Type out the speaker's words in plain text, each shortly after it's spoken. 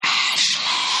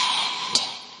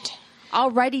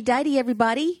Alrighty, dighty,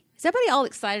 everybody. Is everybody all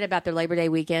excited about their Labor Day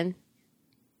weekend?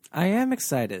 I am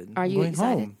excited. Are you going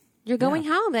excited? home. You're going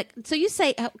home. So you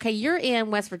say, okay, you're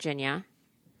in West Virginia.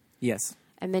 Yes.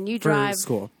 And then you For drive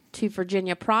school. to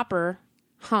Virginia proper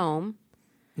home.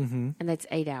 Mm-hmm. And that's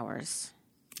 8 hours.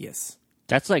 Yes.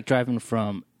 That's like driving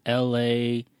from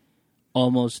L.A.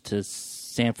 almost to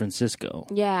San Francisco.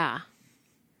 Yeah.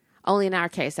 Only in our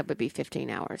case, that would be 15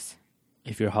 hours.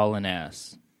 If you're hauling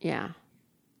ass Yeah.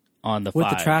 on the With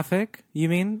 5. the traffic, you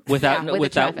mean? Without Yeah, with the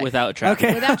without traffic. without traffic.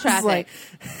 Okay. Without I was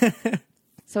traffic.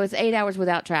 So it's 8 hours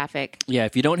without traffic. Yeah,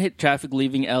 if you don't hit traffic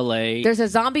leaving L.A., There's a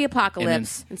zombie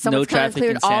apocalypse, and no someone's come and traffic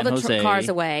cleared in San all the Jose. cars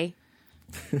away.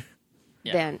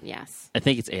 Yeah. Then, yes. I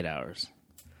think it's 8 hours.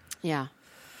 Yeah.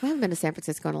 We haven't been to San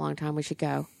Francisco in a long time. We should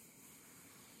go.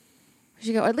 We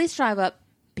should go. At least drive up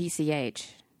PCH.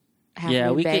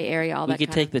 Yeah, we Bay could Area, all we that could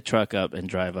kind take of... the truck up and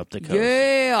drive up the coast.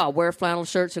 Yeah, wear flannel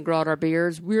shirts and grow out our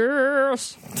beards.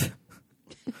 Yes.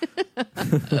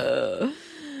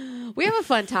 We have a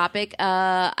fun topic.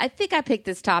 I think I picked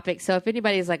this topic, so if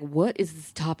anybody's like, what is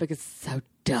this topic? It's so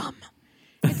dumb.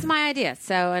 It's my idea.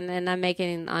 So, and I'm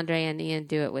making Andre and Ian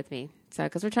do it with me. So,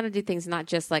 because we're trying to do things not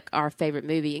just like our favorite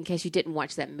movie. In case you didn't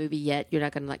watch that movie yet, you're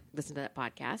not going to like listen to that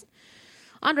podcast.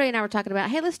 Andre and I were talking about,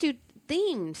 hey, let's do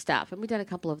theme stuff. And we've done a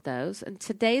couple of those. And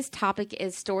today's topic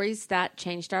is stories that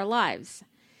changed our lives.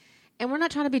 And we're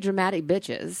not trying to be dramatic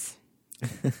bitches.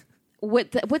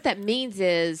 What that means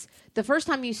is the first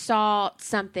time you saw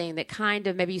something that kind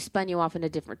of maybe you spun you off in a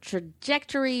different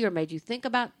trajectory or made you think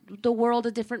about the world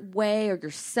a different way or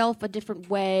yourself a different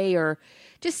way or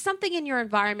just something in your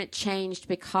environment changed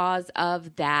because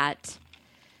of that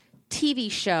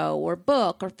TV show or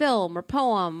book or film or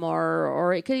poem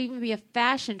or it could even be a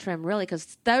fashion trend, really,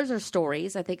 because those are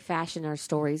stories. I think fashion are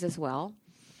stories as well.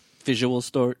 Visual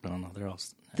story. No, they're all...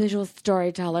 Visual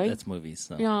storytelling. That's movies.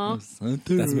 So. Yeah.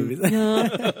 That's movies.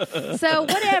 So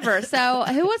whatever. So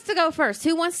who wants to go first?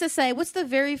 Who wants to say, what's the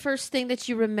very first thing that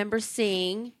you remember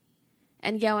seeing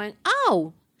and going,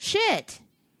 oh, shit,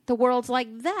 the world's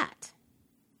like that?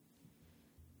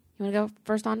 You want to go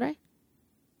first, Andre?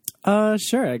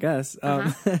 Sure, I guess.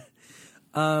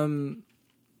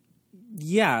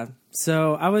 Yeah.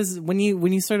 So I was when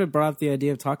you sort of brought up the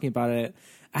idea of talking about it,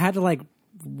 I had to like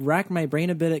rack my brain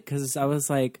a bit because I was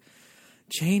like,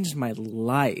 changed my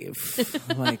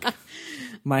life, like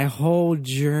my whole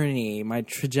journey, my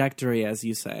trajectory, as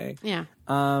you say. Yeah.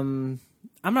 I'm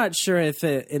not sure if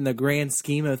it, in the grand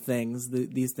scheme of things,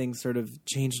 these things sort of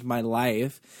changed my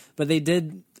life, but they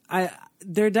did.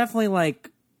 They're definitely like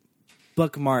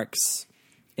bookmarks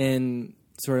in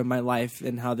sort of my life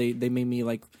and how they made me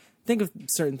like think of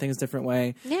certain things a different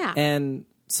way. Yeah. And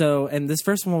this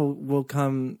first one will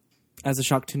come as a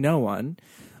shock to no one.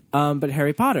 But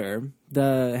Harry Potter,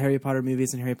 the Harry Potter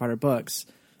movies and Harry Potter books.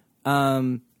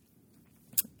 I'm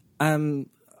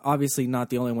obviously not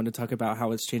the only one to talk about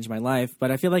how it's changed my life, but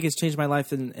I feel like it's changed my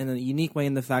life in a unique way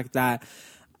in the fact that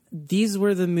these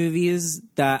were the movies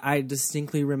that I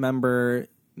distinctly remember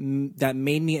that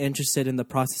made me interested in the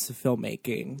process of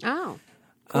filmmaking. Oh,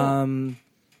 cool.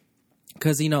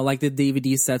 Because, like the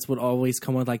DVD sets would always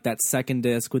come with like that second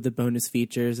disc with the bonus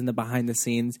features and the behind the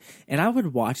scenes. And I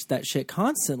would watch that shit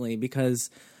constantly because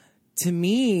to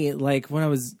me, like when I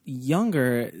was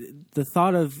younger, the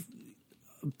thought of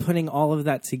putting all of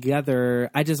that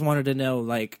together, I just wanted to know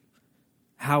like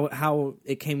how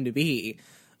it came to be.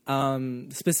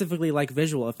 Specifically like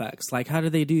visual effects. Like how do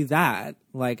they do that?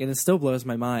 Like, and it still blows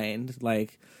my mind.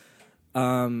 Like,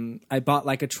 I bought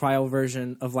like a trial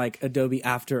version of like Adobe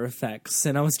After Effects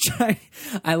and I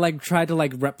tried to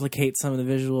like replicate some of the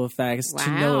visual effects to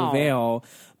no avail,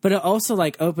 but it also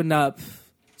like opened up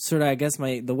sort of, I guess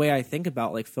the way I think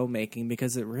about like filmmaking,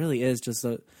 because it really is just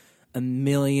a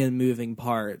million moving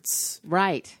parts.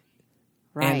 Right.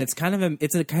 And it's kind of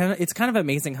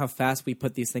amazing how fast we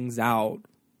put these things out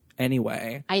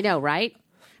anyway. I know, right?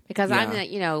 Because Yeah.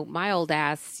 I'm, my old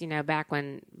ass, back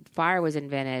when fire was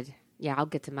invented. Yeah, I'll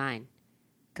get to mine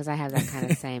because I have that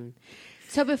kind of same.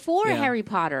 So before Harry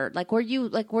Potter, were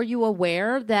you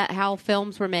aware that how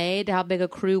films were made, how big a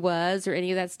crew was, or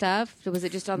any of that stuff? Was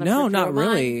it just on the No, peripheral not mind?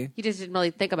 really. You just didn't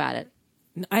really think about it.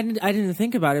 I didn't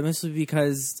think about it mostly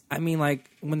because, I mean,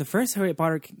 like, when the first Harry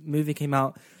Potter movie came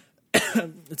out,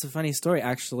 it's a funny story,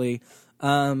 actually.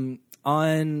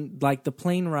 On, like, the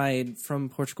plane ride from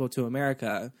Portugal to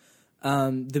America,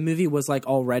 the movie was, like,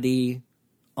 already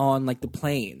on, like, the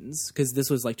planes, because this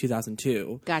was, like,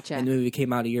 2002. Gotcha. And the movie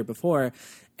came out a year before.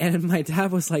 And my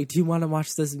dad was like, do you want to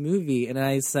watch this movie? And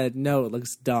I said, no, it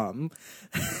looks dumb.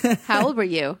 How old were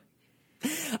you?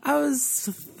 I was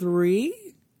 3.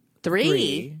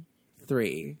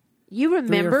 Three. You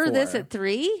remember 4. this at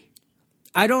 3?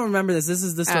 I don't remember this. This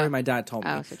is the story my dad told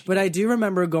me. Oh, so but I do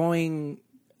remember going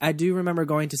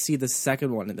to see the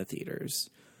second one in the theaters.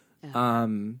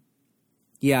 Oh.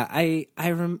 Yeah, I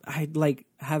like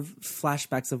have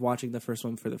flashbacks of watching the first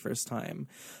one for the first time.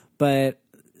 But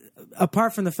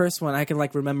apart from the first one, I can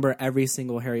like remember every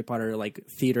single Harry Potter like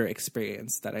theater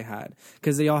experience that I had,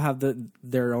 because they all have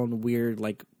their own weird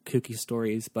like kooky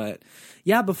stories. But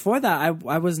yeah, before that,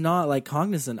 I was not like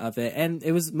cognizant of it, and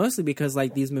it was mostly because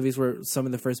like these movies were some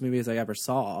of the first movies I ever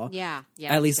saw. Yeah,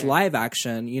 At least live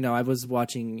action. You know, I was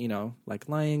watching, you know, like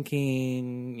Lion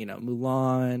King, you know,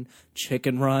 Mulan,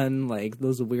 Chicken Run, like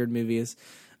those are weird movies.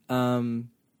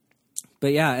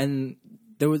 But yeah, and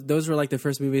those were like the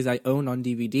first movies I owned on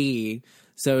DVD,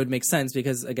 so it would make sense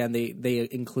because again they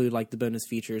include like the bonus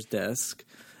features disc,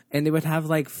 and they would have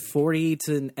like 40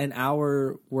 to an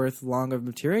hour worth long of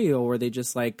material where they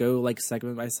just like go like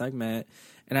segment by segment,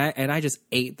 and I just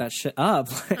ate that shit up.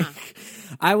 Like,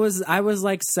 I was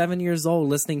like 7 years old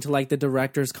listening to like the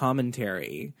director's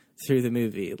commentary through the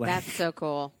movie. Like, that's so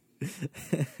cool.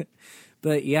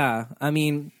 But yeah, I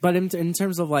mean, but in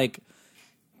terms of like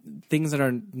things that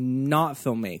are not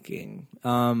filmmaking,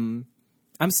 I'm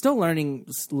still learning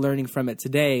from it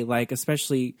today, like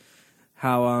especially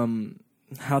how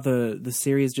the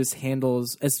series just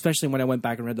handles, especially when I went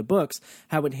back and read the books,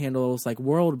 how it handles like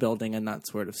world building and that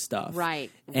sort of stuff,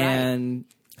 Right. And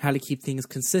how to keep things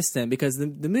consistent, because the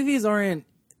movies aren't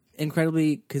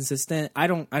incredibly consistent. I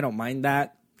don't mind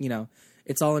that, you know,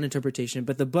 it's all an interpretation,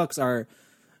 but the books are,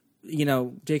 you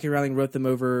know, J.K. Rowling wrote them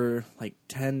over like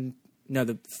 10. No,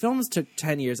 the films took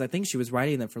 10 years. I think she was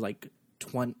writing them for like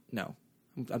 20. No,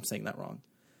 I'm saying that wrong.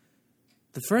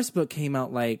 The first book came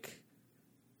out like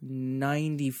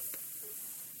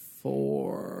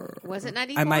 94. Was it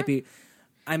 94? I might be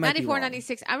 94, wrong.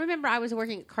 96. I remember I was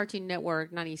working at Cartoon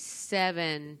Network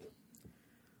 97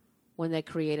 when they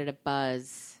created a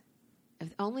buzz. If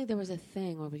only there was a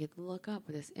thing where we could look up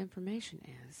what this information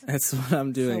is. That's what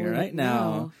I'm doing we right would now.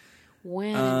 know when,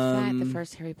 in fact, the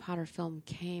first Harry Potter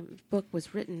book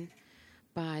was written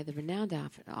by the renowned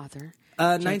author.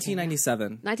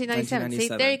 1997. 1997. See,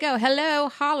 there you go. Hello,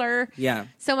 holler. Yeah.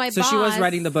 So she was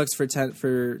writing the books for 10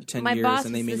 My years, boss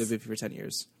and they is made this- the movie for 10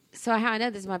 years. So how I know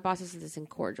this, my boss is this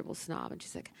incorrigible snob, and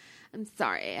she's like, "I'm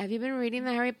sorry, have you been reading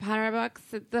the Harry Potter books?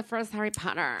 The first Harry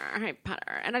Potter. And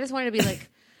I just wanted to be like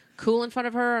cool in front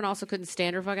of her, and also couldn't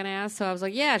stand her fucking ass. So I was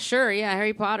like, yeah, sure, yeah,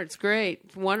 Harry Potter, it's great,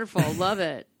 it's wonderful, love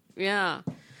it, yeah.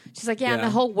 She's like, yeah, and Yeah.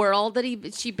 the whole world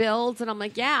that she builds, and I'm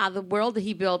like, yeah, the world that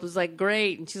he built was like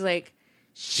great, and she's like,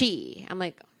 I'm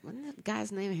like, wasn't that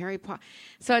guy's name Harry Potter?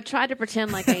 So I tried to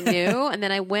pretend like I knew, and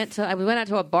then I went out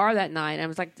to a bar that night, and I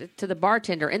was like to the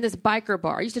bartender in this biker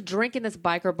bar. I used to drink in this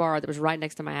biker bar that was right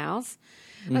next to my house.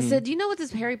 And I said, "Do you know what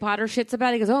this Harry Potter shit's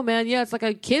about?" He goes, "Oh man, yeah, it's like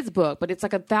a kid's book, but it's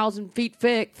like 1,000 feet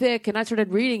thick." And I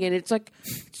started reading it. It's like,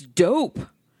 it's dope.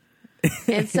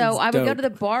 And so I would go dope. to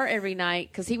the bar every night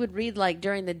because he would read like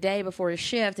during the day before his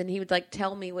shift, and he would like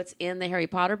tell me what's in the Harry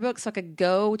Potter book, so I could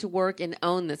go to work and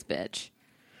own this bitch.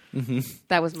 Mm-hmm.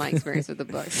 That was my experience with the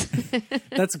books.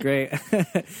 That's great.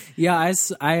 Yeah, I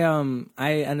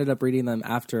ended up reading them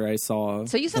after I saw.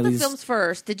 So you saw at the least- films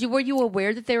first. Were you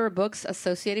aware that there were books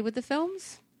associated with the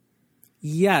films?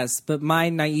 Yes, but my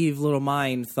naive little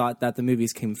mind thought that the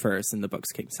movies came first and the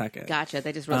books came second. Gotcha.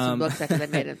 They just wrote some books after they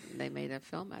made a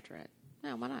film after it.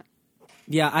 No, why not?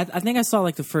 Yeah, I think I saw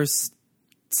like the first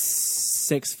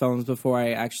 6 films before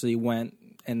I actually went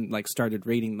and like started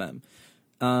reading them.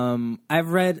 I've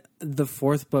read the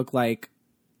 4th book like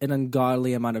an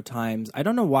ungodly amount of times. I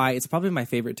don't know why. It's probably my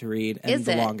favorite to read and Is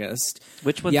the it? longest.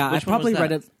 Which one? Yeah, which I've one probably was read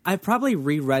that? it. I've probably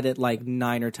reread it like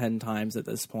 9 or 10 times at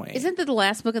this point. Isn't that the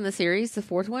last book in the series, the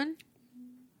 4th one?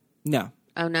 No,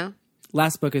 Oh, no?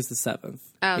 last book is the 7th.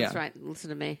 Oh, Yeah. that's right. Listen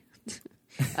to me.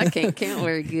 I can't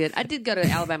very good. I did go to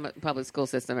Alabama public school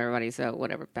system, everybody, so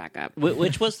whatever, back up.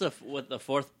 Which was the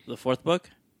fourth book?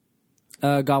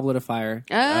 Goblet of Fire.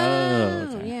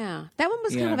 Oh, okay. yeah. That one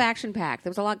was kind Yeah. of action-packed. There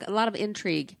was a lot of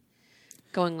intrigue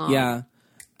going on. Yeah.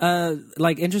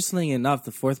 Like, interestingly enough,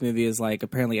 the 4th movie is like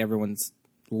apparently everyone's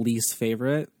least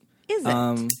favorite. Is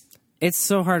it? It's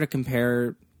so hard to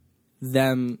compare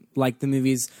them, like the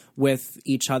movies, with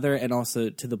each other and also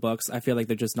to the books. I feel like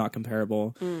they're just not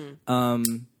comparable.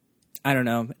 I don't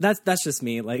know. That's just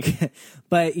me. Like,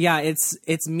 but yeah,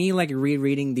 it's me like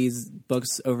rereading these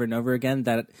books over and over again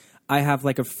that I have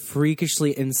like a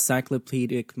freakishly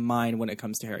encyclopedic mind when it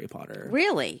comes to Harry Potter.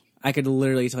 Really? I could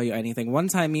literally tell you anything. One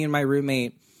time, me and my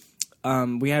roommate,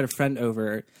 we had a friend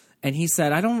over, and he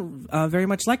said, I don't very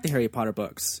much like the Harry Potter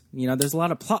books. You know, there's a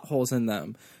lot of plot holes in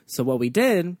them. So what we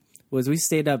did was we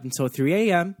stayed up until 3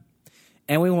 a.m.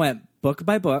 and we went book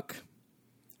by book,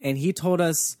 and he told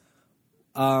us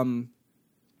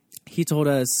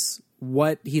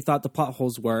what he thought the plot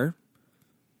holes were,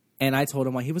 and I told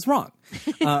him why he was wrong.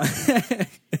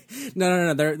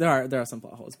 No. There are some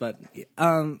plot holes, but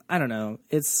I don't know.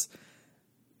 It's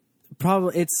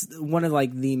one of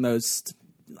like the most,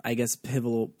 I guess,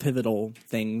 pivotal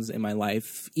things in my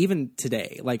life. Even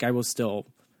today, like I will still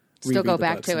go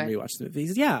back to it, rewatch the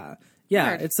movies. Yeah.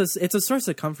 Weird. It's a source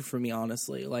of comfort for me,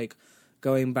 honestly. Like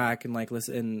going back and like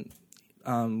watching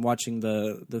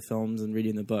the films and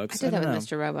reading the books. I do that with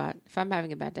Mr. Robot. If I'm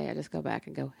having a bad day, I just go back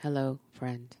and go, "Hello,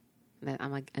 friend," and then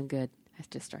I'm like, "I'm good." I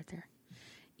just start there.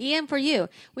 Ian, for you,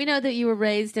 we know that you were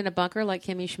raised in a bunker like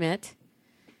Kimmy Schmidt.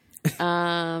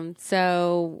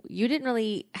 So you didn't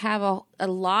really have a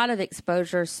lot of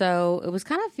exposure. So it was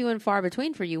kind of few and far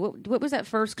between for you. What was that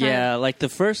first kind Yeah, of? like the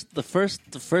first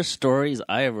stories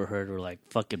I ever heard were like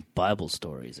fucking Bible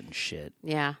stories and shit.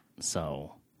 Yeah.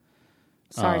 So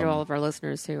Sorry to all of our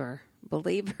listeners who are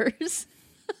believers.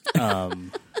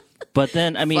 but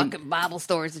then I mean, Fucking Bible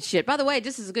stories and shit. By the way,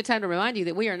 this is a good time to remind you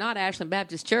that we are not Ashland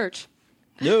Baptist Church.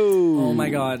 no. Oh my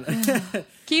god.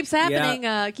 Keeps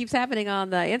happening. Keeps happening on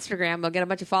the Instagram. They'll get a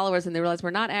bunch of followers and they realize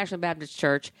we're not Ashland Baptist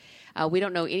Church. We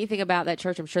don't know anything about that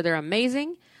church. I'm sure they're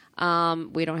amazing.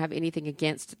 We don't have anything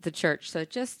against the church. So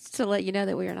just to let you know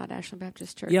that we are not Ashland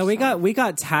Baptist Church. Yeah, we So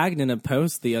got tagged in a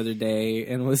post the other day,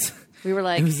 and we were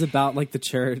like, it was about like the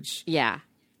church. yeah.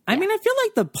 I mean, I feel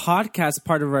like the podcast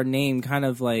part of our name kind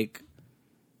of like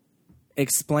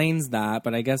explains that,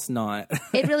 but I guess not.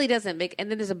 It really doesn't make.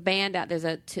 And then there's a band out. There's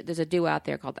a duo out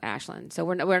there called Ashland. So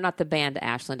we're not the band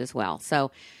Ashland as well.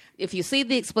 So if you see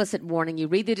the explicit warning, you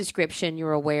read the description,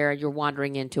 you're aware you're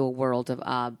wandering into a world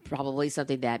of probably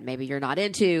something that maybe you're not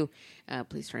into.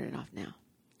 Please turn it off now.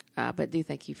 But do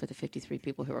thank you for the 53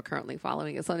 people who are currently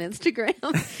following us on Instagram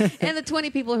and the 20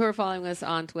 people who are following us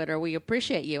on Twitter. We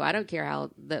appreciate you. I don't care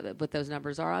what those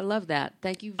numbers are. I love that.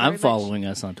 Thank you very I'm much. following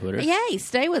us on Twitter. Yay,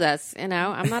 stay with us. You know,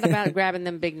 I'm not about grabbing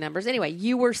them big numbers. Anyway,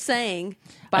 you were saying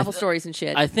Bible stories and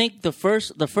shit. I think the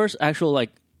first actual like,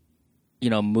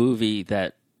 movie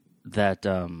that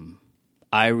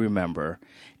I remember,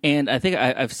 and I think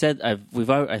I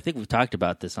think we've talked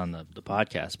about this on the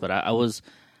podcast, but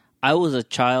I was a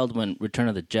child when Return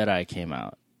of the Jedi came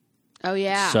out. Oh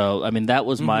yeah. So I mean that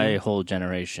was my whole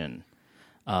generation,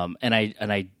 and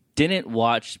I didn't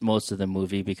watch most of the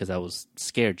movie because I was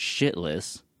scared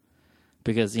shitless.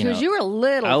 Because you were a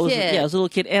little kid. Yeah, I was a little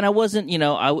kid, and I wasn't.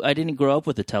 I didn't grow up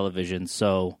with the television,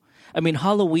 so I mean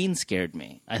Halloween scared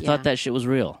me. I thought that shit was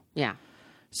real. Yeah.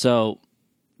 So,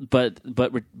 but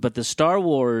the Star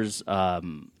Wars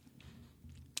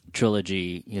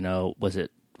trilogy, was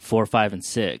it 4, 5, and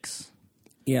 6?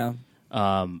 Yeah.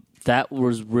 That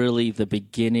was really the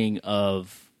beginning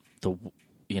of the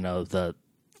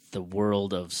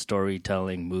world of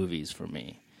storytelling movies for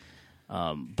me.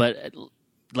 But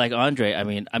like Andre, I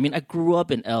mean, I grew up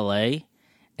in L.A.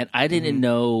 and I didn't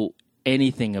know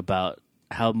anything about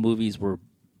how movies were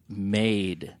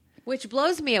made. Which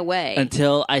blows me away.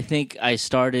 Until I think I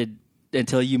started.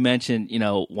 Until you mentioned,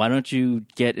 why don't you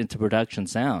get into production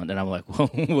sound? And I'm like, well,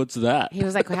 what's that? He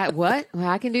was like, what? Well,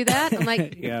 I can do that? I'm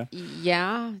like,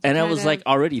 yeah. And I was like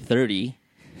already 30.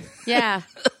 Yeah.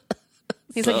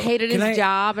 He's like hated his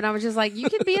job. And I was just like, you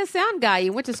can be a sound guy.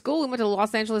 You went to school. We went to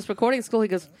Los Angeles Recording School. He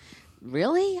goes,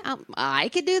 really? I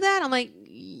could do that? I'm like,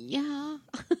 yeah.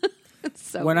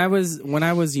 So when I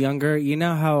was younger, you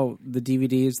know how the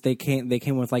DVDs they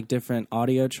came with like different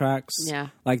audio tracks,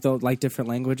 like different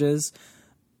languages.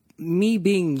 Me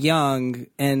being young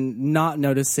and not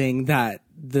noticing that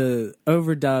the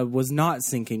overdub was not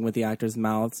syncing with the actors'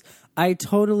 mouths, I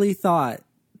totally thought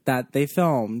that they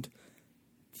filmed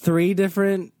 3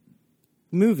 different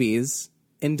movies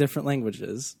in different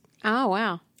languages. Oh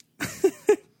wow.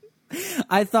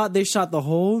 I thought they shot the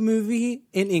whole movie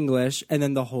in English and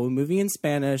then the whole movie in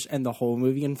Spanish and the whole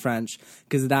movie in French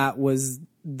because that was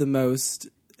the most.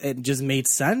 It just made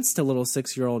sense to little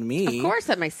 6-year-old me. Of course,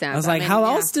 that makes sense. I was like, how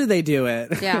else do they do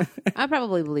it? Yeah, I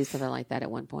probably believed something like that at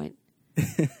one point.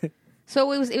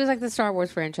 So it was like the Star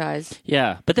Wars franchise.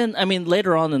 Yeah, but then I mean,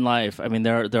 later on in life, I mean,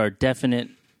 there are definite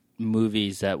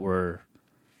movies that were.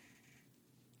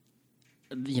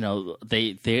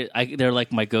 They're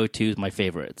like my go-tos, my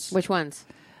favorites. Which ones?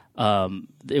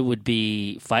 It would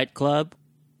be Fight Club,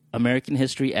 American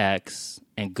History X,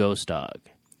 and Ghost Dog.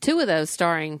 2 of those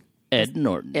starring Ed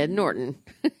Norton.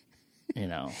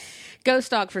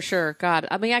 Ghost Dog for sure. God,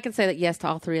 I mean, I can say that yes to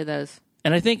all 3 of those.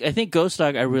 And I think Ghost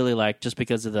Dog I really like just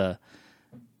because of the,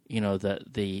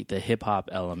 the hip hop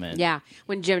element. Yeah,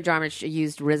 when Jim Jarmusch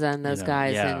used RZA and those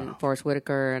guys yeah. and Forrest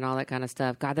Whitaker and all that kind of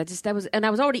stuff. God, that was, and I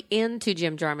was already into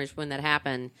Jim Jarmusch when that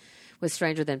happened with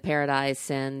Stranger Than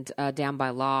Paradise and Down by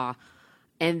Law.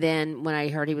 And then when I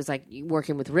heard he was like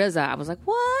working with RZA, I was like,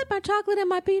 "What? My chocolate and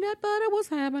my peanut butter? What's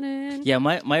happening?" Yeah,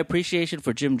 my appreciation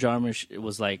for Jim Jarmusch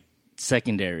was like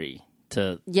secondary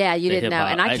to Yeah, you didn't know,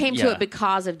 hip-hop. and I came to yeah. it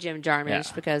because of Jim Jarmusch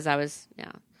Yeah. because I was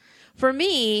For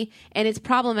me, and it's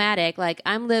problematic. Like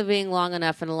I'm living long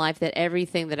enough in a life that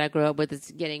everything that I grew up with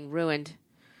is getting ruined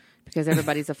because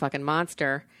everybody's a fucking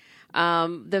monster.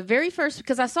 The very first,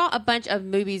 because I saw a bunch of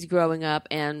movies growing up,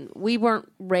 and we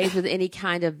weren't raised with any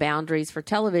kind of boundaries for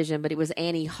television, but it was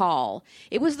Annie Hall.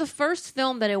 It was the first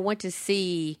film that I went to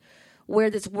see where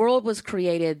this world was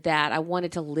created that I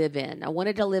wanted to live in. I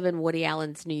wanted to live in Woody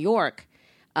Allen's New York.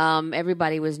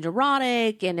 Everybody was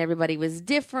neurotic and everybody was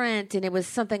different, and it was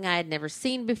something I had never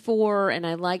seen before, and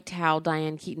I liked how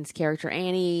Diane Keaton's character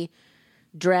Annie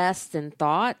dressed and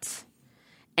thought.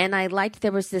 And I liked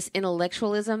there was this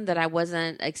intellectualism that I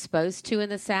wasn't exposed to in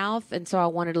the South, and so I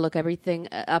wanted to look everything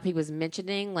up he was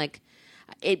mentioning. Like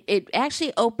it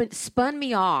actually spun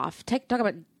me off. Talk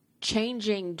about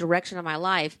changing direction of my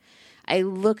life. I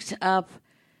looked up,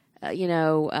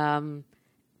 going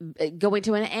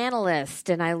to an analyst,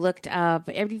 and I looked up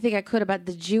everything I could about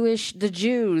the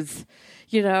Jews,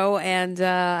 and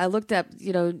I looked up,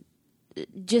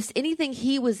 just anything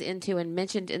he was into and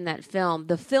mentioned in that film.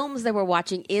 The films they were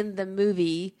watching in the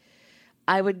movie,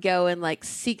 I would go and like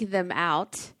seek them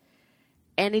out,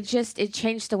 and it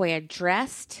changed the way I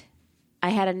dressed.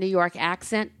 I had a New York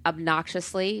accent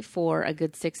obnoxiously for a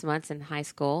good 6 months in high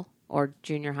school or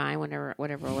junior high, whatever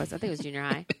it was. I think it was junior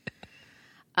high.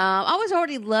 I was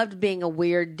already loved being a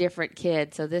weird, different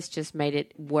kid, so this just made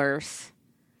it worse.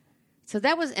 So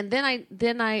that was, and then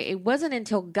it wasn't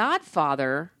until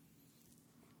Godfather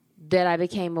that I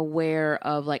became aware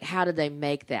of like how did they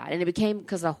make that, and it became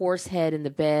because the horse head in the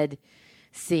bed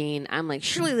scene. I'm like,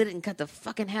 surely they didn't cut the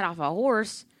fucking head off a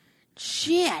horse.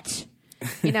 Shit,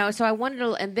 So I wanted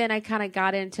to, and then I kind of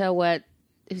got into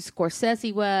who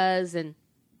Scorsese was, and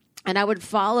I would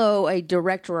follow a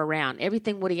director around.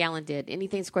 Everything Woody Allen did,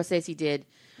 anything Scorsese did,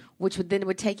 which would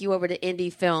take you over to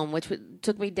indie film, which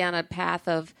took me down a path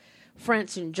of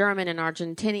French and German and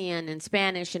Argentinian and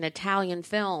Spanish and Italian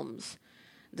films,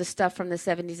 the stuff from the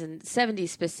 70s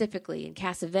specifically, and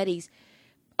Cassavetes,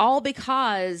 all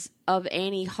because of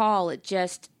Annie Hall.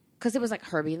 Because it was like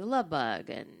Herbie and the Love Bug,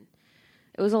 and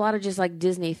it was a lot of just like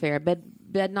Disney fare,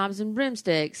 bed knobs and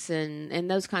broomsticks, and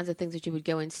those kinds of things that you would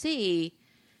go and see.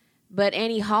 But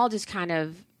Annie Hall just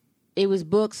it was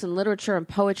books and literature and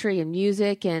poetry and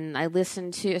music, and I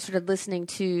started listening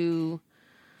to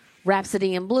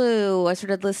Rhapsody in Blue. I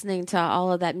started listening to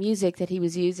all of that music that he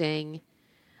was using.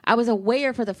 I was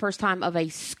aware for the first time of a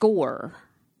score,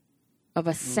 of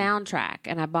a soundtrack,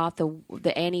 and I bought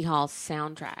the Annie Hall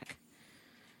soundtrack.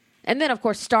 And then, of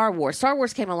course, Star Wars. Star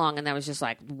Wars came along, and I was just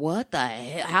like, what the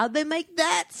hell? How'd they make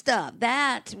that stuff?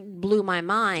 That blew my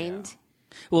mind. Yeah.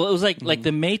 Well, it was like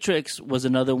The Matrix was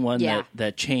another one Yeah.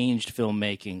 that changed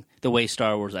filmmaking the way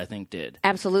Star Wars, I think, did.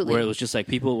 Absolutely. Where it was just like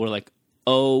people were like,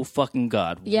 oh, fucking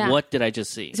God, Yeah. what did I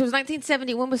just see? So it was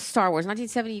 1970. When was Star Wars?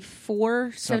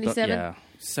 1974? 77? Yeah.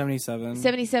 77.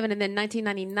 77, and then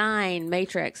 1999,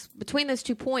 Matrix. Between those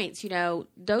 2 points,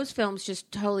 those films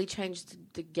just totally changed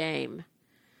the game.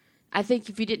 I think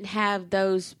if you didn't have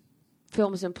those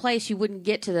films in place, you wouldn't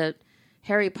get to the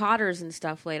Harry Potters and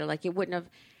stuff later. Like, it wouldn't have...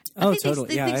 Oh,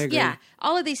 totally. I agree. Yeah,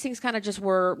 all of these things kind of just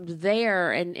were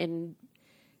there and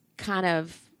kind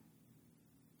of,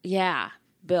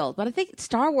 built. But I think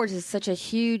Star Wars is such a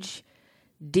huge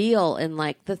deal in,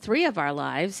 like, the three of our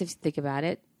lives, if you think about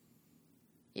it.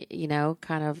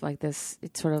 Kind of like this,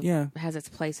 it sort of has its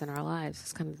place in our lives.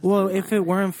 It's kind of if it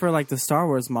weren't for, like, the Star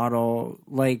Wars model,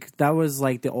 like, that was,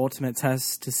 like, the ultimate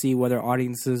test to see whether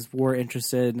audiences were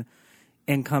interested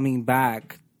in coming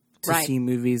back to see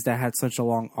movies that had such a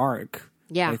long arc.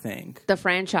 Yeah. I think. The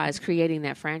franchise, creating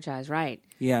that franchise, right.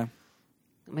 Yeah.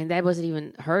 I mean, that wasn't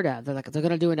even heard of. They're like, they're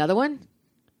going to do another one?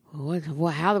 What's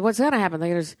going to happen?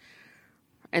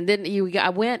 And then I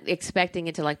went expecting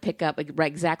it to like pick up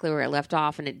right exactly where it left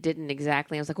off, and it didn't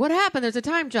exactly. I was like, what happened? There's a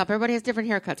time jump. Everybody has different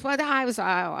haircuts. Well,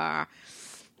 I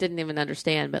didn't even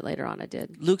understand, but later on I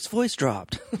did. Luke's voice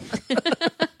dropped.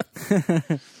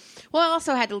 Well, I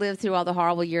also had to live through all the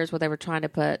horrible years where they were trying to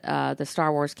put the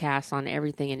Star Wars cast on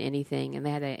everything and anything, and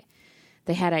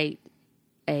they had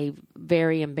a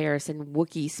very embarrassing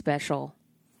Wookiee special.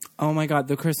 Oh my God,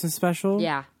 the Christmas special?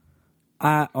 Yeah.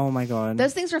 Oh my God.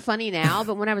 Those things are funny now,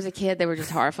 but when I was a kid, they were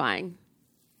just horrifying.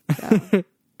 So.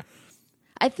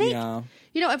 I think, Yeah.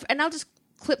 and I'll just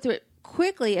clip through it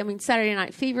quickly. I mean, Saturday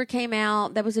Night Fever came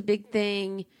out. That was a big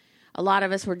thing. A lot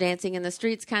of us were dancing in the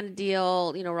streets kind of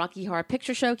deal. Rocky Horror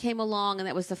Picture Show came along, and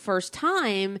that was the first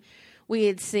time we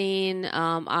had seen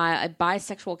a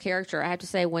bisexual character. I have to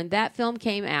say, when that film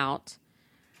came out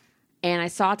and I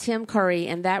saw Tim Curry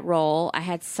in that role, I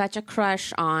had such a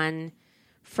crush on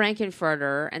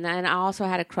Frankenfurter, and then I also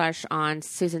had a crush on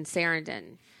Susan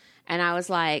Sarandon. And I was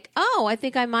like, oh, I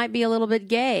think I might be a little bit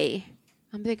gay.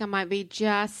 I think I might be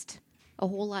just a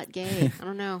whole lot gay. I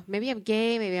don't know. Maybe I'm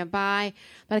gay, maybe I'm bi.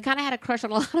 But I kind of had a crush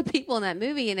on a lot of people in that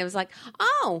movie, and it was like,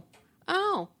 oh,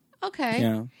 okay.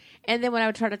 Yeah. And then when I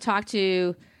would try to talk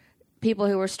to people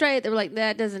who were straight, they were like,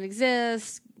 that doesn't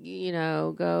exist.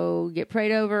 Go get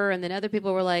prayed over. And then other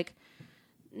people were like,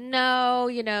 no,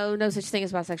 no such thing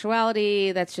as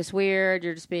bisexuality. That's just weird.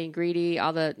 You're just being greedy.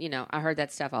 I heard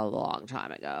that stuff a long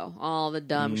time ago. All the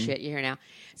dumb shit you hear now.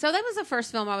 So that was the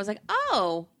first film I was like,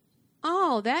 oh,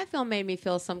 that film made me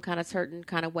feel some kind of certain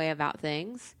kind of way about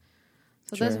things.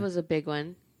 So Sure. this was a big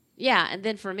one. Yeah, and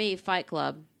then for me, Fight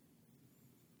Club.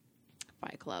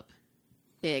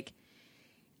 Big.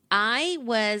 I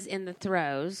was in the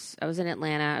throes. I was in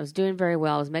Atlanta. I was doing very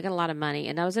well. I was making a lot of money.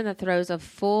 And I was in the throes of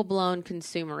full-blown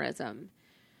consumerism.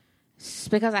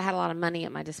 Because I had a lot of money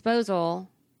at my disposal.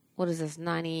 What is this,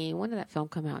 90? When did that film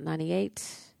come out? 98?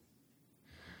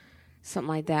 Something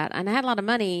like that. And I had a lot of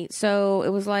money. So it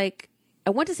was like, I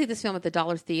went to see this film at the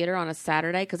Dollar Theater on a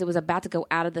Saturday because it was about to go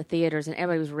out of the theaters and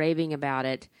everybody was raving about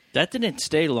it. That didn't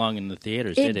stay long in the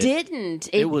theaters, It did it? didn't.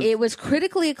 It was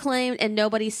critically acclaimed and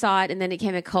nobody saw it, and then it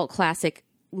became a cult classic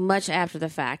much after the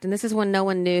fact. And this is when no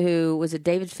one knew who, was it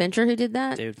David Fincher who did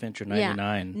that? David Fincher,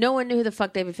 99. Yeah. No one knew who the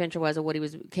fuck David Fincher was or what he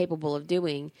was capable of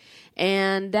doing.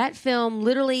 And that film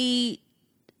literally,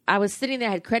 I was sitting there,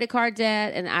 I had credit card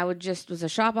debt, and I was a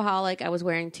shopaholic. I was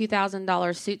wearing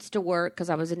 $2,000 suits to work because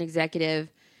I was an executive.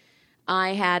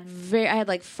 I had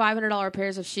like $500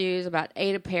 pairs of shoes, about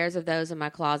 8 pairs of those in my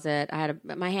closet.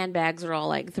 My handbags were all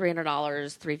like $300,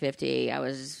 $350. I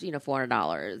was,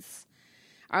 $400.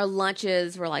 Our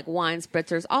lunches were like wine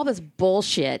spritzers, all this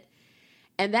bullshit.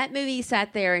 And that movie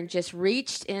sat there and just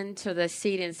reached into the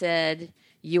seat and said,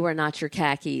 "You are not your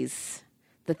khakis.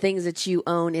 The things that you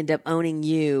own end up owning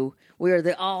you. We are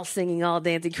the all singing, all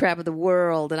dancing crap of the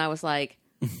world." And I was like,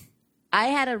 I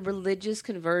had a religious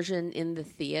conversion in the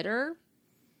theater.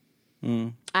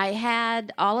 I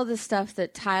had all of the stuff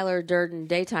that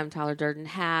daytime Tyler Durden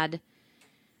had.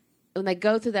 When they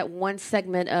go through that one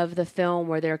segment of the film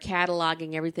where they're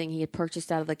cataloging everything he had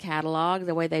purchased out of the catalog,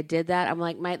 the way they did that, I'm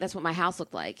like, that's what my house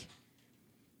looked like.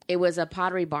 It was a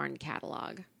Pottery Barn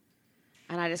catalog.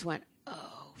 And I just went,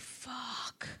 oh,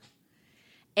 fuck.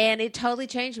 And it totally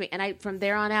changed me. And from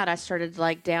there on out, I started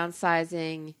like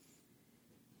downsizing.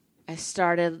 I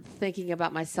started thinking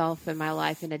about myself and my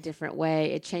life in a different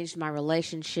way. It changed my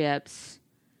relationships.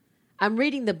 I'm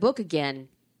reading the book again.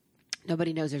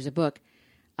 Nobody knows there's a book.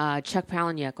 Chuck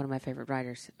Palahniuk, one of my favorite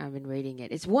writers. I've been reading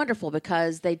it. It's wonderful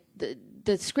because the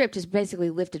script is basically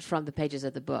lifted from the pages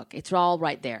of the book. It's all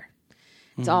right there.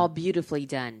 It's all beautifully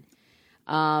done.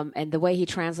 And the way he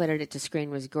translated it to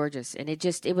screen was gorgeous. And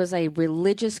it was a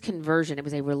religious conversion. It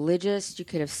was you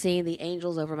could have seen the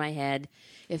angels over my head.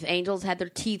 If angels had their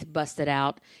teeth busted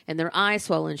out and their eyes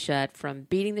swollen shut from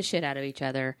beating the shit out of each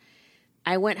other,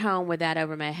 I went home with that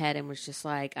over my head and was just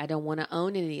like, I don't want to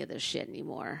own any of this shit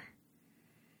anymore.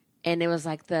 And it was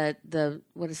like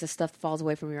what is the stuff that falls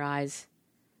away from your eyes?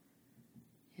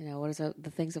 What is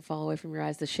the things that fall away from your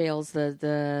eyes? The shales,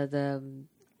 the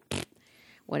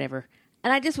whatever.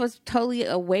 And I just was totally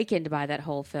awakened by that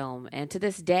whole film. And to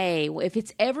this day, if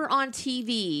it's ever on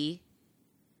TV,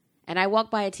 and I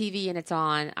walk by a TV and it's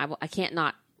on, I can't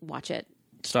not watch it.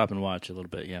 Stop and watch a little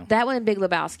bit, yeah. That one and Big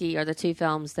Lebowski are the two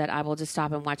films that I will just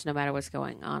stop and watch no matter what's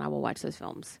going on. I will watch those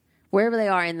films. Wherever they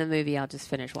are in the movie, I'll just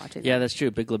finish watching them. Yeah, that's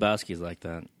true. Big Lebowski's like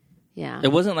that. Yeah.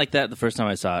 It wasn't like that the first time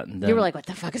I saw it. And then, you were like, what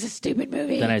the fuck is a stupid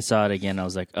movie? Then I saw it again. I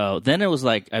was like, oh. Then it was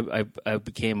like, I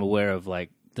became aware of like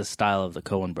the style of the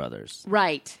Coen brothers.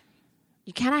 Right.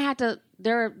 You kind of have to,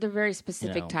 they're very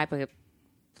specific type of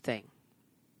thing.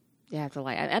 You have to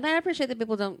like, and I appreciate that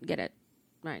people don't get it.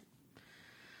 Right.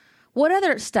 What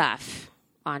other stuff,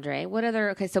 Andre?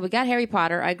 Okay, so we got Harry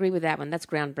Potter. I agree with that one. That's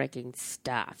groundbreaking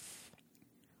stuff.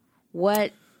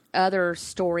 What other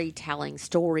storytelling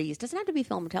stories? Doesn't have to be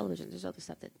film or television. There's other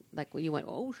stuff that, like, you went,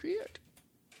 oh, shit.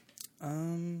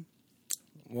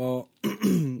 Well,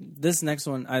 this next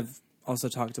one I've also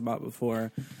talked about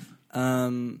before.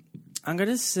 I'm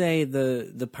gonna say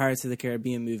the Pirates of the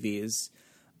Caribbean movies,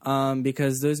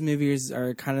 because those movies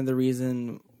are kind of the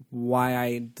reason why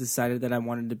I decided that I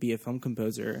wanted to be a film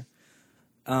composer.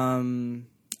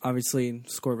 Obviously,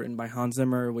 score written by Hans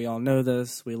Zimmer. We all know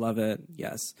this. We love it.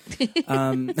 Yes. We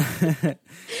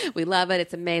love it.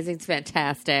 It's amazing. It's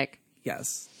fantastic.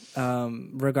 Yes.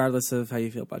 Regardless of how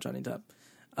you feel about Johnny Depp.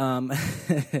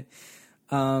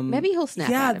 Maybe he'll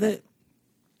snap out of it.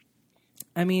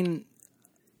 I mean,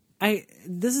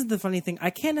 this is the funny thing. I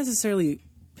can't necessarily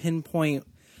pinpoint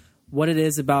what it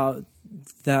is about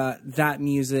that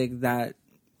music that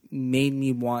made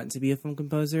me want to be a film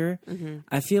composer. Mm-hmm.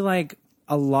 I feel like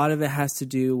a lot of it has to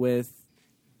do with,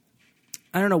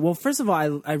 I don't know. Well, first of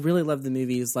all, I really love the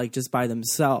movies like just by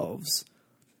themselves.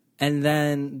 And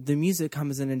then the music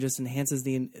comes in and just enhances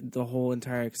the whole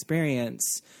entire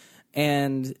experience.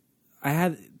 And I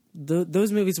had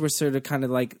those movies were sort of kind of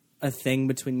like a thing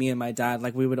between me and my dad.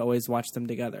 Like we would always watch them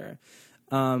together.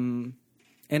 And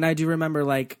I do remember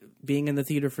like being in the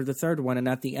theater for the third one, and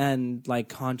at the end, like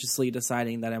consciously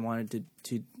deciding that I wanted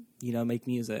to make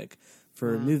music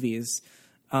for movies.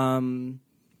 And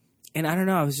I don't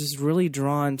know, I was just really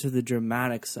drawn to the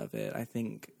dramatics of it. I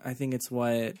think it's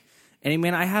what. And I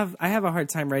mean, I have a hard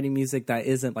time writing music that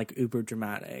isn't like uber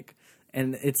dramatic,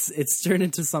 and it's turned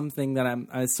into something that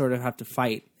I sort of have to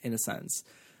fight in a sense,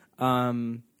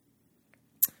 to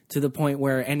the point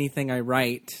where anything I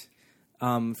write,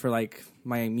 for like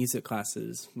my music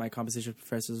classes, my composition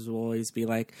professors will always be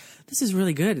like, "This is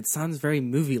really good. It sounds very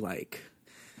movie like."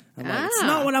 I'm like, it's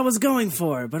not what I was going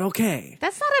for, but okay.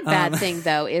 That's not a bad thing,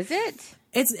 though, is it?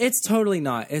 It's totally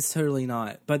not. It's totally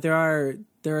not. But there are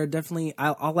definitely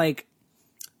I'll like.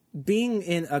 Being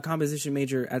in a composition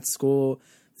major at school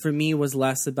for me was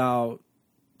less about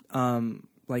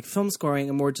like film scoring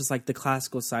and more just like the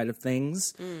classical side of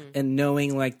things and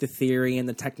knowing like the theory and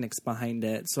the techniques behind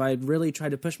it. So I really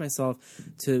tried to push myself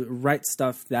to write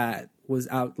stuff that was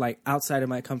outside of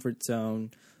my comfort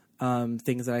zone,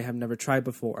 things that I have never tried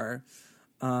before.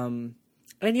 And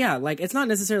yeah, like it's not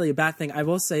necessarily a bad thing. I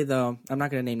will say though, I'm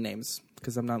not going to name names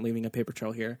because I'm not leaving a paper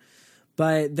trail here.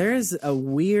 But there's a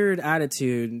weird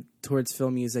attitude towards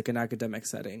film music in academic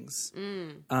settings,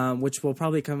 which will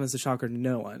probably come as a shocker to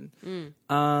no one.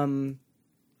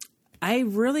 I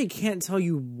really can't tell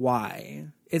you why.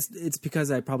 It's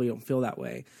because I probably don't feel that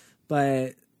way.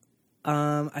 But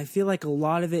I feel like a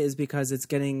lot of it is because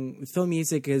film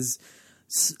music is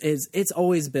it's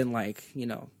always been like,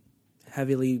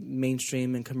 heavily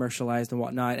mainstream and commercialized and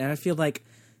whatnot. And I feel like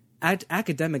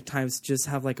academic times just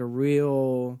have like a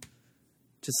real...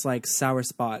 just like sour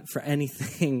spot for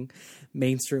anything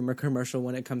mainstream or commercial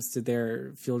when it comes to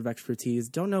their field of expertise.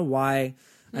 Don't know why.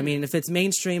 I mean, if it's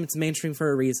mainstream for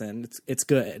a reason. It's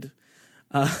good.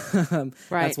 Right.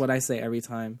 That's what I say every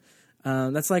time.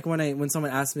 That's like when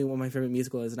someone asks me what my favorite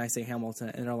musical is and I say Hamilton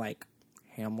and they're like,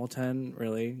 Hamilton?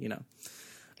 Really?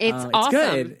 It's awesome.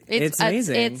 Good. It's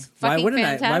amazing. It's fucking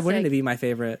fantastic. Why wouldn't it be my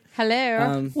favorite?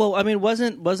 Hello. Well, I mean,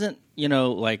 wasn't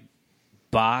like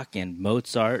Bach and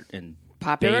Mozart and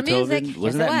popular Beethoven, music?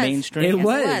 wasn't yes, that mainstream? It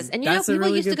was. It was. And that's people a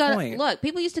really used to good go. point. Look,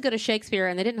 people used to go to Shakespeare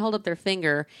and they didn't hold up their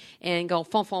finger and go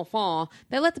fon fon fon.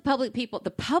 They let the public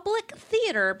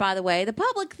theater, by the way,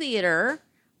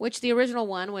 which the original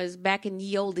one was back in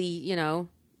ye olde,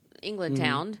 England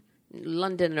town,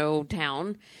 London old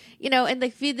town, and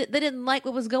they didn't like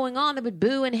what was going on. They would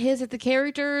boo and hiss at the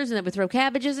characters and they would throw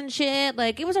cabbages and shit.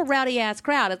 Like it was a rowdy ass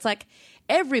crowd. It's like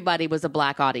everybody was a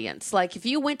black audience. Like if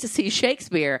you went to see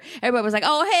Shakespeare, everybody was like,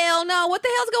 "Oh hell no! What the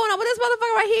hell's going on with this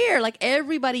motherfucker right here?" Like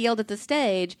everybody yelled at the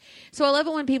stage. So I love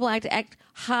it when people act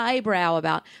highbrow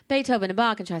about Beethoven and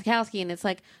Bach and Tchaikovsky, and it's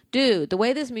like, dude, the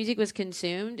way this music was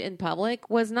consumed in public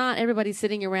was not everybody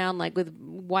sitting around like with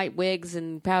white wigs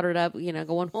and powdered up,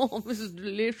 going, "Oh, this is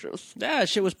delicious." Yeah,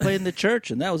 shit was played in the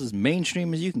church, and that was as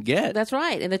mainstream as you can get. That's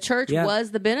right, and the church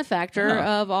was the benefactor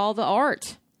of all the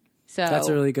art. So that's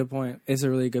a really good point. It's a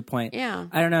really good point. Yeah.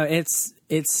 I don't know. It's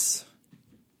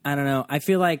I don't know. I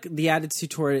feel like the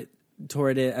attitude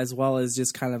toward it as well is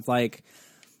just kind of like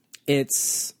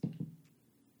it's,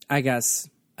 I guess,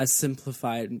 a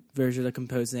simplified version of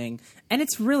composing, and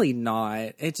it's really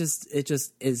not. It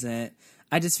just isn't.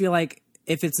 I just feel like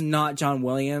if it's not John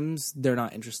Williams, they're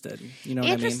not interested. You know what I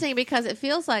mean? Interesting, because it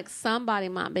feels like somebody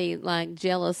might be like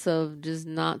jealous of just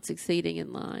not succeeding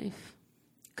in life.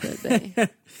 Could they?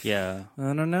 Yeah.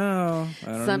 I don't know.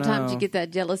 Sometimes you get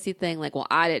that jealousy thing, like, well,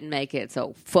 I didn't make it,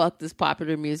 so fuck this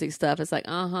popular music stuff. It's like,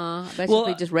 I bet you if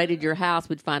we just raided your house,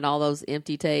 we'd find all those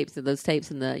empty tapes and those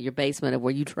tapes in your basement of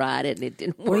where you tried it and it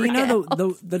didn't work. Well, you know,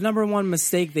 out. the number one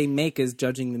mistake they make is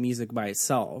judging the music by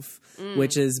itself,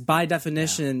 which is by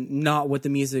definition not what the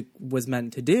music was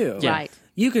meant to do. Yeah. Right.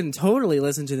 You can totally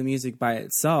listen to the music by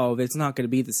itself. It's not going to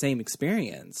be the same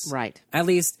experience. Right. At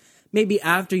least maybe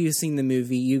after you've seen the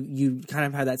movie, you kind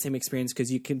of had that same experience because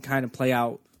you can kind of play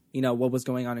out, what was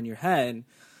going on in your head.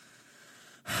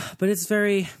 But it's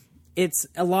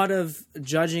a lot of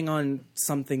judging on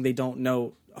something they don't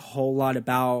know a whole lot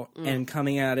about and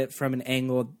coming at it from an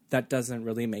angle that doesn't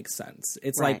really make sense.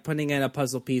 It's like putting in a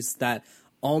puzzle piece that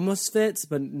almost fits,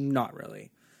 but not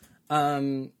really.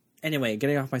 Anyway,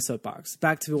 getting off my soapbox.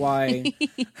 Back to why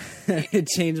it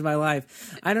changed my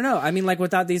life. I don't know. I mean, like,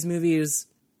 without these movies,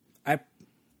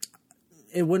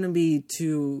 it wouldn't be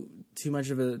too much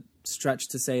of a stretch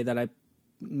to say that I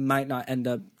might not end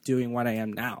up doing what I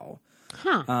am now.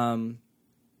 Huh. I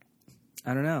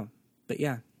don't know. But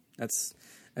yeah, that's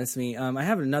me. I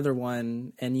have another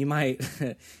one, and you might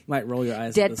roll your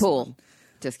eyes at this Deadpool. one.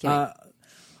 Just kidding.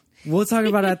 We'll talk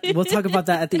about it. We'll talk about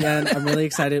that at the end. I'm really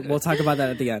excited. We'll talk about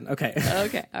that at the end. Okay.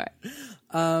 Okay. All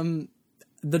right.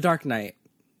 The Dark Knight,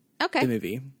 Okay. the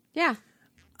movie. Yeah.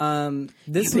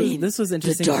 This was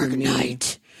interesting the Dark for me.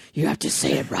 Knight. You have to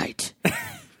say it right.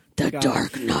 The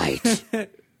Dark Knight.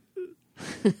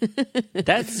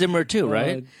 That's Zimmer too,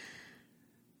 right?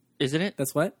 Isn't it?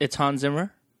 That's what? It's Hans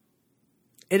Zimmer.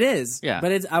 It is. Yeah.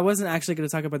 But I wasn't actually going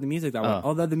to talk about the music that one.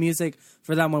 Although the music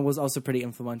for that one was also pretty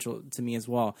influential to me as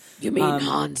well. You mean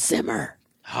Hans Zimmer?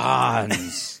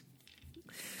 Hans.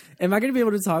 Am I going to be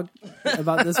able to talk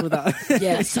about this without...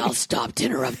 Yes, I'll stop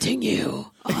interrupting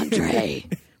you. Andre,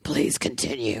 please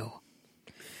continue.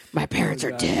 My parents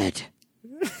are dead.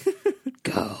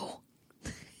 Go.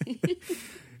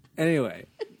 Anyway.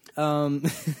 But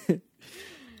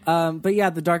yeah,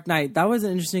 The Dark Knight, that was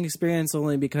an interesting experience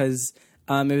only because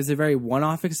it was a very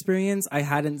one-off experience. I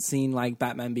hadn't seen like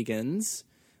Batman Begins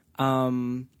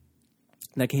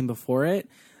that came before it.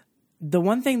 The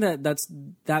one thing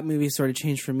that movie sort of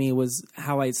changed for me was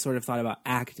how I sort of thought about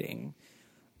acting.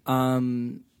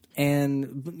 And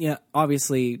yeah,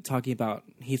 obviously talking about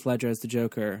Heath Ledger as the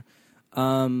Joker.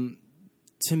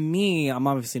 To me, I'm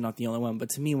obviously not the only one, but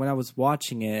to me, when I was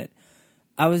watching it,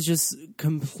 I was just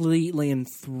completely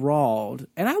enthralled.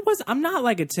 And I'm not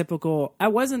like I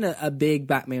wasn't a big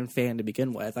Batman fan to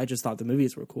begin with. I just thought the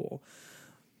movies were cool.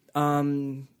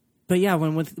 But yeah,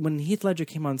 when Heath Ledger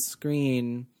came on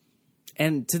screen,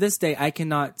 and to this day, I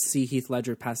cannot see Heath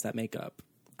Ledger past that makeup.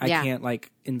 I can't like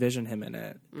envision him in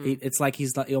it. It's like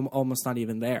he's almost not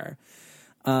even there.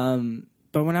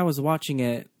 But when I was watching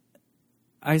it,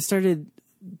 I started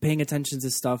paying attention to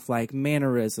stuff like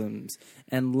mannerisms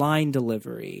and line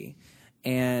delivery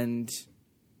and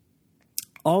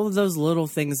all of those little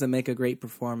things that make a great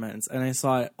performance. And I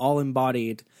saw it all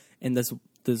embodied in this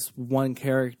one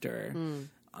character.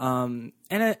 And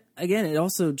it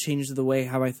also changed the way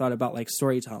how I thought about like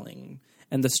storytelling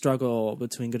and the struggle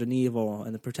between good and evil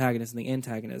and the protagonist and the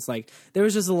antagonist. Like there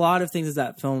was just a lot of things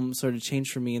that film sort of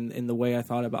changed for me in the way I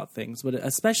thought about things, but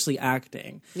especially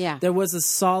acting. Yeah. There was a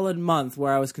solid month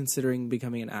where I was considering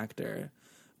becoming an actor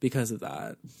because of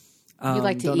that. You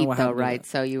like to eat, though, right? That.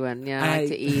 So you went, I like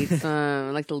to eat. I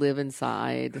like to live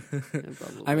inside.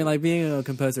 I mean, like, being a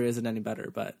composer isn't any better,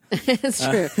 but... It's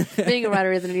true. Being a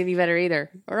writer isn't any better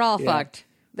either. We're all fucked.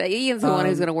 Ian's the one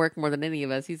who's going to work more than any of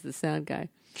us. He's the sound guy.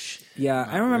 Yeah,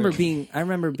 I remember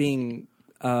being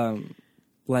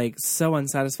like, so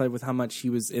unsatisfied with how much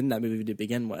he was in that movie to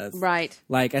begin with. Right.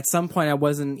 Like, at some point, I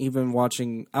wasn't even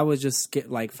watching... I was just,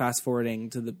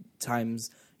 fast-forwarding to the times...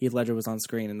 Heath Ledger was on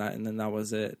screen, and then that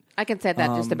was it. I can say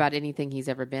that just about anything he's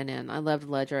ever been in. I loved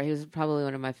Ledger. He was probably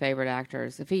one of my favorite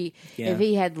actors. If he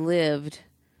had lived,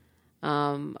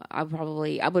 I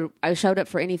showed up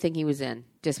for anything he was in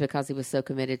just because he was so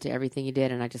committed to everything he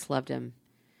did, and I just loved him.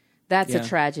 That's a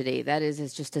tragedy. That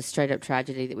is just a straight up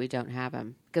tragedy that we don't have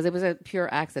him because it was a pure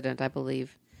accident, I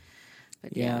believe.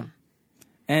 But yeah.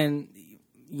 And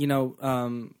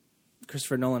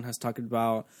Christopher Nolan has talked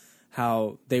about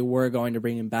how they were going to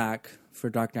bring him back for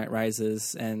Dark Knight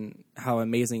Rises and how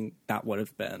amazing that would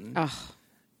have been. Oh,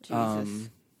 Jesus.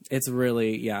 It's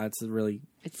really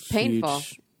it's painful.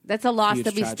 That's a loss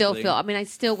that we still feel. I mean,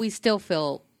 we still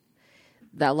feel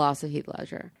that loss of Heath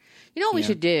Ledger. You know what we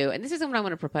should do? And this isn't what I'm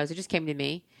going to propose. It just came to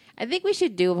me. I think we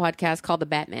should do a podcast called The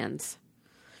Batmans.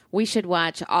 We should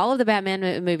watch all of the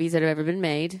Batman movies that have ever been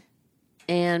made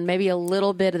and maybe a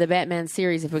little bit of the Batman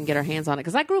series if we can get our hands on it.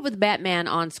 Because I grew up with Batman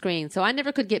on screen, so I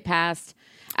never could get past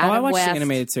Adam I watched West. the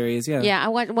animated series. Yeah. Yeah, I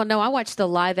watched the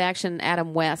live action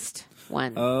Adam West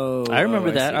one. Oh, I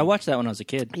remember that. see. I watched that when I was a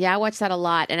kid. Yeah, I watched that a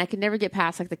lot, and I could never get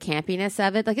past like the campiness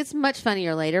of it. Like it's much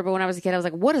funnier later, but when I was a kid, I was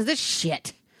like, "What is this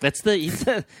shit?" That's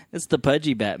it's the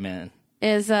pudgy Batman.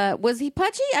 Was he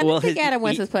pudgy? I didn't think Adam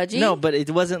West was pudgy. No, but it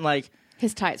wasn't like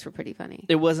his tights were pretty funny.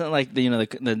 it wasn't like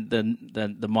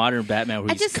the modern Batman where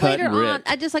I he's just cut later and on, ripped.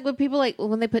 I just like when people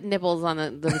when they put nipples on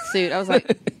the suit. I was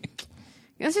like,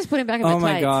 let's just put him back in the Oh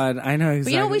my tights. god, I know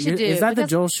exactly. you know what we should do? Is that the Because-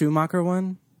 Joel Schumacher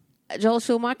one? Joel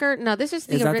Schumacher? No, this is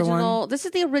the Is that the original. one? This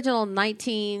is the original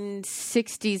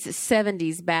 1960s,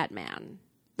 70s Batman.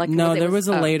 Like No, when it there was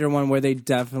a oh. later one where they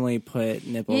definitely put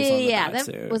nipples on the Yeah.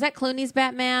 batsuit. Was that Clooney's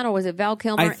Batman or was it Val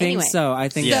Kilmer? I think Anyway. so. I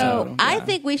think Yeah. so. So I Yeah.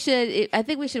 think we should. I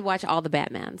think we should watch all the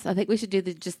Batmans. I think we should do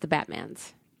just the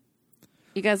Batmans.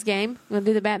 You guys game? Want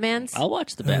to do the Batmans? I'll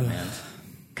watch the Batman.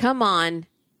 Come on.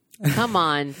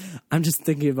 I'm just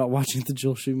thinking about watching the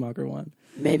Joel Schumacher one.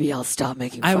 Maybe I'll stop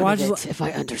making I fun watched- of it if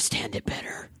I understand it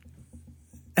better.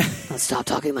 I'll stop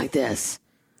talking like this,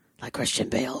 like Christian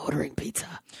Bale ordering pizza.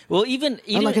 Well, even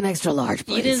I'd like an extra large,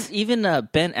 please. even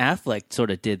Ben Affleck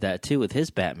sort of did that too with his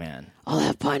Batman. I'll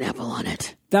have pineapple on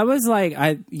it. That was like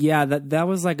that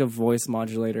was like a voice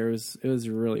modulator. It was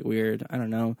really weird. I don't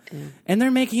know. And they're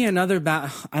making another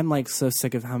I'm like so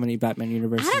sick of how many Batman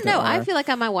universes. I don't there know. are. I feel like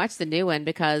I might watch the new one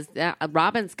because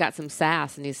Robin's got some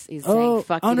sass and he's saying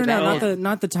 "fuck you" no, to Batman.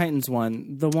 not the Titans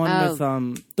one. The one Oh.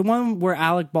 with the one where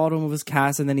Alec Baldwin was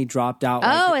cast and then he dropped out.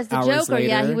 Oh, like, as the hours Joker.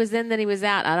 Yeah, later. he was in, then he was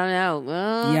out. I don't know.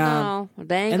 Oh, Yeah. no.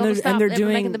 They ain't And gonna they're- stop and they're ever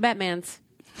doing- making the Batmans.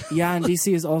 Yeah, and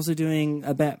DC is also doing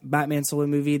a Batman solo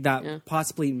movie that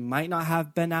possibly might not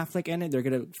have Ben Affleck in it. They're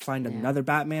gonna find another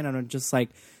Batman, and I'm just like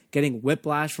getting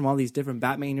whiplash from all these different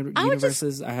Batman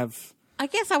universes. I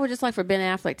guess I would just like for Ben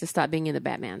Affleck to stop being in the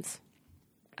Batmans.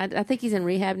 I think he's in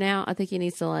rehab now. I think he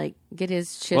needs to like get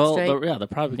his shit straight. They're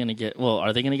probably going to get. Well,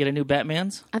 are they going to get a new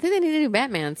Batman's? I think they need to do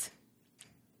Batmans.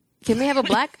 Can we have a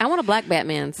black? I want a black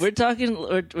Batman's. We're talking.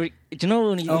 Do you know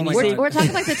when you, Oh when my you say God. We're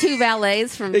talking like the two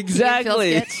valets from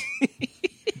Exactly. Key and Peele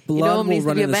sketch. Blood who will needs to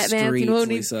run be in a the Batman? streets, You know who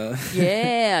needs- Lisa.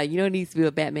 Yeah, you know who needs to be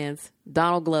a Batman's?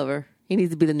 Donald Glover. He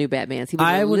needs to be the new Batman's. He was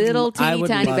I a would, little I teeny would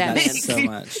tiny love that Batman. so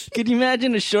much. Could you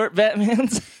imagine a short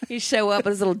Batman's? He show up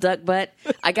with his little duck butt.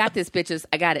 I got this, bitches.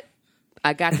 I got it.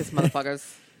 I got this,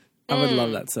 motherfuckers. I would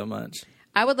love that so much.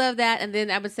 I would love that. And then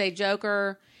I would say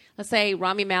Joker. Let's say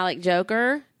Rami Malek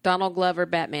Joker, Donald Glover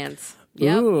Batman's.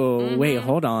 Yep. Ooh, wait,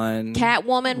 hold on.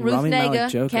 Catwoman, Ruth Rami Malek Nega.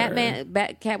 Joker.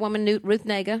 Catwoman, Ruth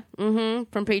Nega.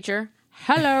 From Preacher.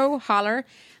 Hello, holler.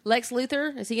 Lex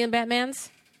Luthor. Is he in Batman's?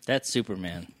 That's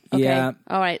Superman. Okay. Yeah,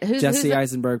 All right. Jesse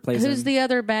Eisenberg plays Who's him. the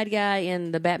other bad guy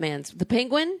in the Batmans? The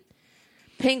Penguin?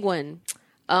 Penguin.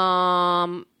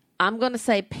 I'm going to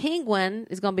say Penguin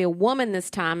is going to be a woman this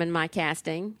time in my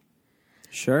casting.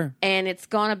 Sure. And it's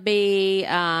going to be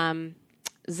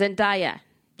Zendaya.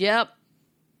 Yep.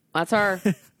 That's her.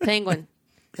 Penguin.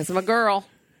 Because I'm a girl.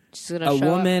 She's going to A show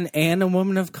up. woman and a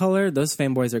woman of color, those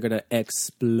fanboys are going to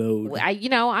explode.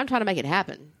 I'm trying to make it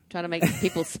happen. Trying to make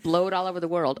people explode all over the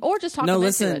world. Or just talk No, them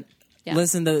listen. into it. Yeah.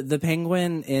 Listen, the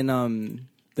Penguin in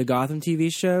the Gotham TV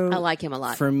show, I like him a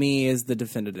lot. For me, is the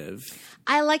definitive.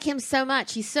 I like him so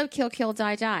much. He's so kill, kill,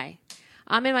 die, die.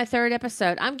 I'm in my third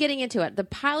episode. I'm getting into it. The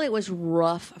pilot was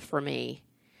rough for me.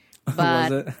 But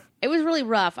Was it? It was really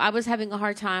rough. I was having a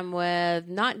hard time with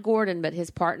not Gordon, but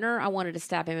his partner. I wanted to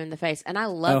stab him in the face. And I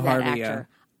love that Harvey, actor.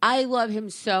 I love him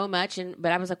so much.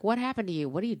 But I was like, what happened to you?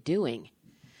 What are you doing?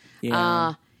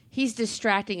 Yeah. He's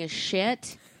distracting as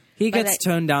shit. He but gets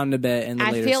toned down a bit in the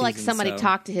I later feel like seasons, somebody so.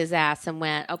 talked to his ass and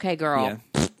went, okay, girl,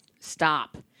 Yeah.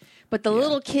 stop. But the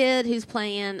little kid who's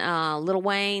playing Little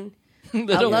Wayne, I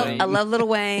Wayne. love Little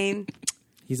Wayne.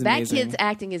 He's That amazing. kid's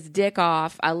acting his dick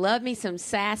off. I love me some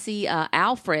sassy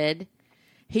Alfred.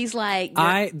 He's like,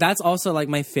 That's also like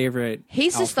my favorite.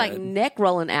 he's just like Alfred. neck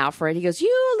rolling Alfred. He goes,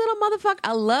 you little motherfucker.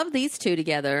 I love these two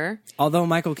together. Although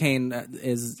Michael Caine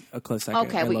is a close second.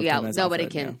 Okay, I well, loved yeah, him as nobody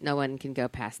Alfred, can, no one can go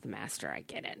past the master. I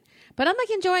get it, but I'm like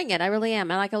enjoying it. I really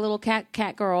am. I like a little cat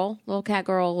girl, little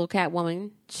cat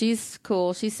woman. She's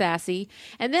cool. She's sassy.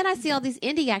 And then I see all these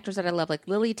indie actors that I love. Like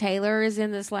Lily Taylor is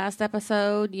in this last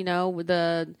episode. You know, with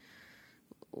the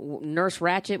Nurse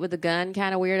Ratched with the gun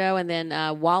kind of weirdo, and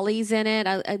then Wally's in it.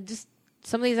 I just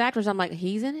some of these actors, I'm like,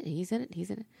 he's in it. He's in it. He's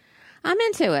in it. I'm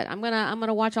into it. I'm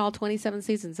gonna watch all 27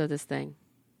 seasons of this thing.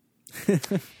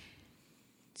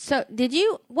 So, did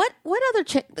you what other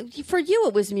for you?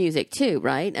 It was music too,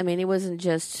 right? I mean, it wasn't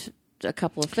just a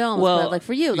couple of films, but like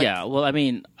for you, like, yeah. Well, I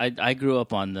mean, I grew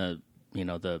up on the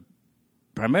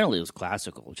primarily it was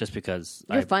classical, just because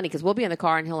You're funny because we'll be in the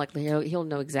car and he'll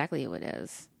know exactly who it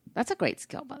is. That's a great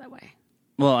skill, by the way.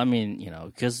 Well, I mean,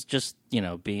 because just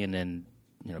being in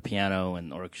piano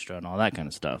and orchestra and all that kind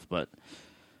of stuff, but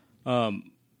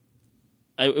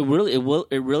it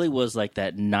really was like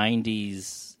that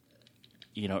 90s,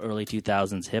 early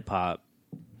 2000s hip hop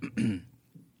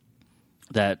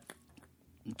that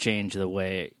changed the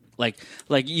way, like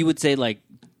you would say, like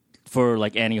for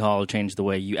like Annie Hall, changed the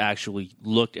way you actually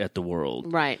looked at the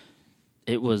world. Right.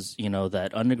 It was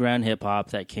that underground hip hop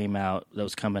that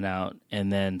was coming out,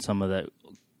 and then some of that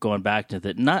going back to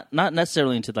the not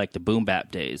necessarily into like the boom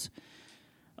bap days,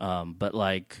 but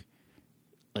like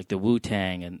the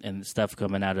Wu-Tang and stuff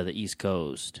coming out of the East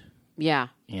Coast. Yeah.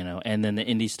 And then the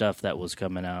indie stuff that was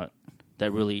coming out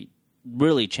that really,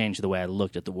 really changed the way I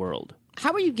looked at the world.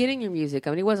 How were you getting your music? I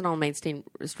mean, it wasn't on mainstream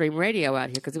radio out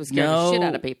here because it was scaring the shit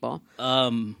out of people.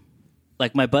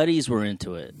 Like my buddies were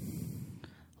into it.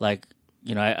 Like,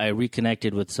 I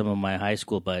reconnected with some of my high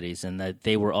school buddies, and that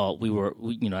they were all,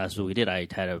 that's what we did. I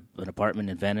had an apartment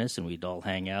in Venice, and we'd all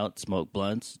hang out, smoke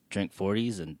blunts, drink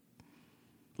 40s, and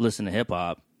listen to hip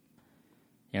hop,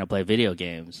 play video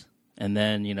games. And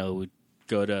then, we'd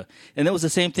go to, and it was the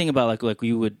same thing about like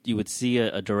you would see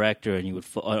a director and you would,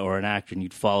 or an actor, and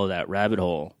you'd follow that rabbit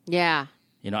hole. Yeah.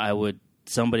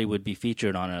 Somebody would be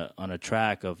featured on a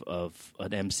track of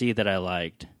an MC that I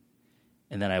liked.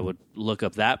 And then I would look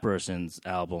up that person's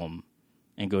album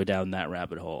and go down that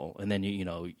rabbit hole. And then,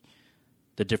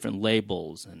 the different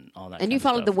labels and all that. And you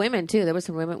followed the women, too. There were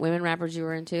some women rappers you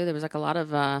were into. There was like a lot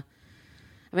of,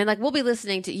 we'll be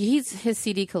listening to, his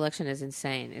CD collection is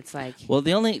insane. It's like. Well,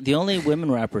 the only women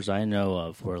rappers I know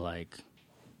of were like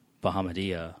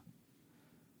Bahamadia.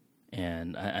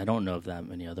 And I don't know of that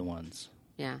many other ones.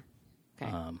 Yeah. Okay.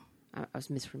 I was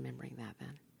misremembering that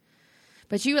then.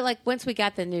 But you were like, once we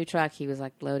got the new truck, he was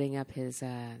like loading up his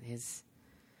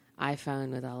iPhone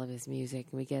with all of his music,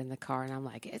 and we get in the car, and I'm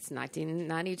like, it's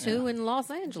 1992 in Los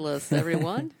Angeles,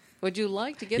 everyone. Would you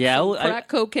like to get some crack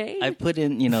cocaine? I put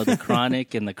in, the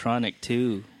Chronic and the Chronic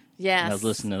 2. Yes. I was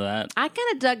listening to that. I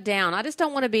kind of dug down. I just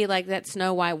don't want to be like that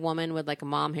Snow White woman with like a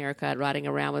mom haircut riding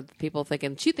around with people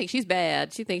thinking, she thinks she's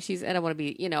bad. She thinks I don't want to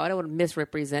be, I don't want to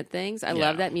misrepresent things. I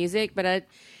love that music, but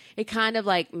it kind of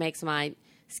like makes my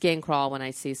skin crawl when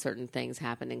I see certain things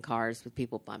happen in cars with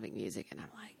people bumping music, and I'm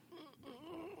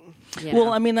like,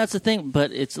 Well, I mean, that's the thing,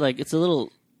 but it's like it's a little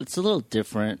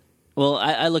different. Well,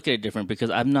 I look at it different because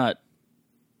I'm not.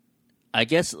 I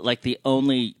guess like the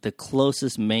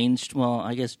closest mainstream. Well,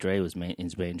 I guess Dre is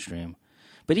mainstream,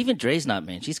 but even Dre's not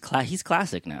main. He's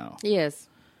classic now. He is.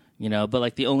 But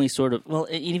like the only sort of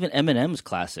even Eminem's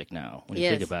classic now when you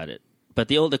think about it. But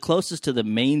the closest to the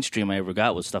mainstream I ever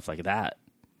got was stuff like that.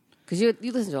 Because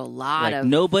you listen to a lot of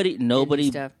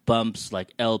nobody bumps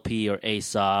like LP or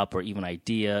Aesop or even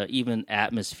Idea, even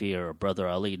Atmosphere or Brother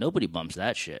Ali. Nobody bumps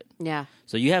that shit. Yeah.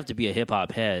 So you have to be a hip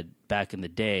hop head back in the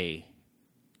day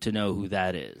to know who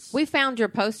that is. We found your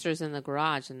posters in the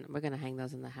garage, and we're going to hang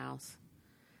those in the house.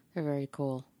 They're very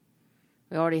cool.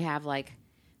 We already have like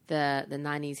the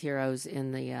 90s heroes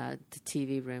in the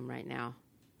TV room right now,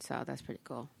 so that's pretty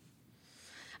cool.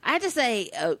 I have to say,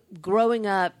 growing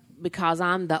up, because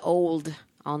I'm the old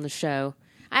on the show,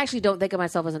 I actually don't think of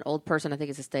myself as an old person. I think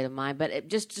it's a state of mind. But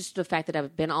just the fact that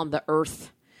I've been on the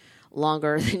earth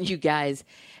longer than you guys,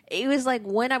 it was like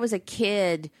when I was a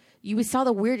kid, you saw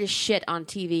the weirdest shit on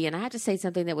TV. And I had to say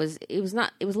something that was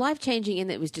life-changing and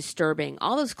that it was disturbing.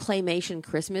 All those claymation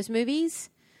Christmas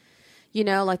movies,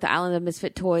 like the Island of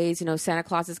Misfit Toys, Santa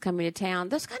Claus is Coming to Town,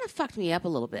 those kind of fucked me up a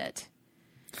little bit.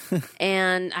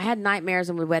 And I had nightmares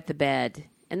and would wet the bed.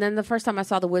 And then the first time I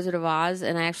saw The Wizard of Oz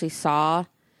and I actually saw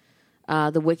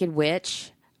The Wicked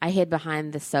Witch, I hid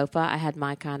behind the sofa. I had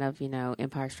my kind of,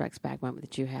 Empire Strikes Back moment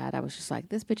that you had. I was just like,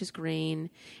 this bitch is green,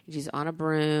 and she's on a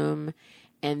broom,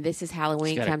 and this is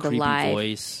Halloween come to life.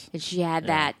 Voice. And she had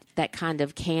that kind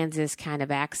of Kansas kind of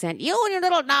accent. You and your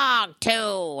little dog,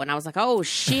 too. And I was like, oh,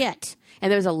 shit. And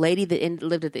there was a lady that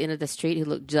lived at the end of the street who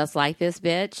looked just like this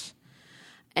bitch.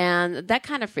 And that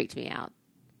kind of freaked me out.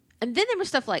 And then there was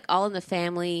stuff like All in the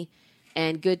Family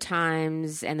and Good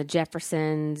Times and the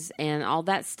Jeffersons and all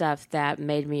that stuff that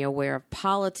made me aware of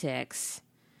politics,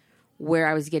 where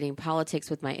I was getting politics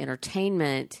with my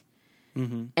entertainment.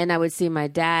 Mm-hmm. And I would see my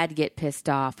dad get pissed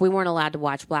off. We weren't allowed to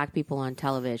watch black people on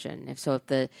television.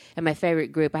 And my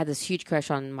favorite group, I had this huge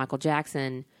crush on Michael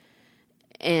Jackson,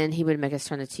 and he would make us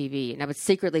turn the TV. And I would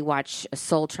secretly watch a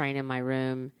Soul Train in my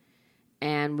room.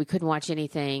 And we couldn't watch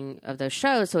anything of those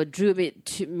shows, so it drew me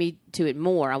to it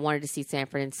more. I wanted to see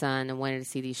Sanford and Son and wanted to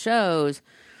see these shows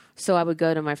So I would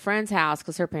go to my friend's house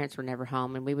because her parents were never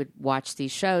home, and we would watch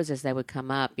these shows as they would come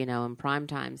up, you know, in prime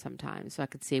time sometimes. So I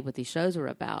could see what these shows were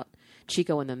about.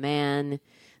 Chico and the Man,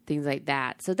 things like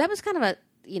that. So that was kind of a,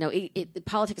 you know,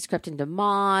 politics crept into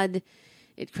Maude.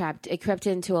 It crept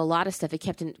into a lot of stuff. It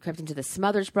crept into the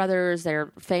Smothers Brothers.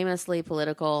 They're famously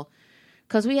political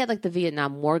because we had like the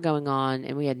Vietnam War going on,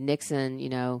 and we had Nixon, you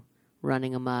know,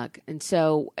 running amok. And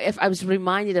so if I was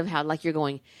reminded of how, like, you're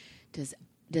going,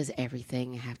 does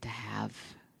everything have to have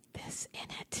this in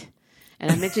it?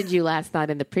 And I mentioned you last night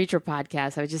in the Preacher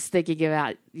podcast. I was just thinking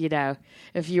about, you know,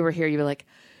 if you were here, you'd be like,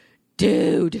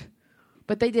 dude.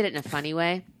 But they did it in a funny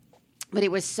way. But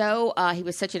it was so, he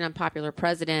was such an unpopular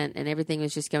president, and everything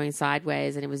was just going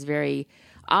sideways. And it was very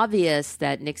obvious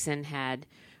that Nixon had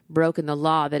broken the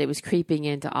law, that it was creeping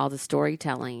into all the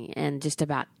storytelling, and just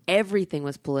about everything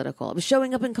was political. It was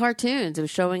showing up in cartoons. It was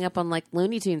showing up on like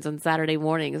Looney Tunes on Saturday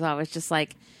mornings. I was just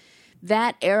like,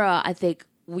 that era, I think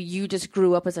you just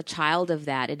grew up as a child of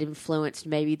that. It influenced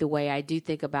maybe the way I do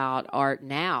think about art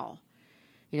now.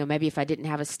 You know, maybe if I didn't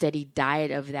have a steady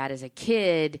diet of that as a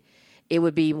kid, it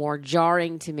would be more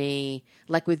jarring to me.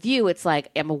 Like with you, it's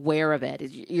like, I'm aware of it.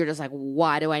 You're just like,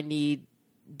 why do I need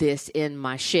this in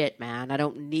my shit, man? I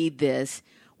don't need this.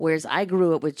 Whereas I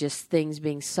grew up with just things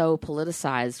being so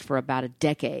politicized for about a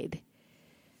decade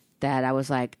that I was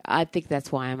like, I think that's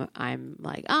why I'm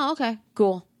like, oh, okay,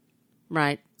 cool.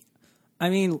 Right. I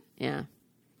mean, yeah.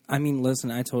 I mean,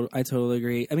 listen, I totally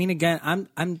agree. I mean, again,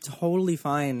 I'm totally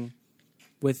fine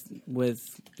with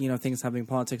you know, things having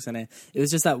politics in it. It was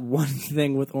just that one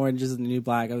thing with Orange is the New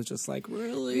Black. I was just like,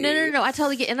 really? No. I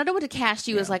totally get, and I don't want to cast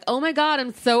you as like, oh my God,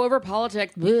 I'm so over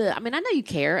politics. Bleh. I mean, I know you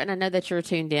care, and I know that you're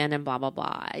tuned in, and blah blah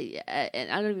blah.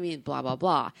 And I don't even mean blah blah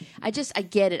blah. I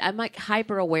get it. I'm like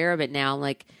hyper aware of it now. I'm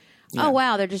like, oh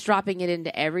wow, they're just dropping it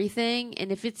into everything,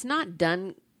 and if it's not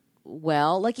done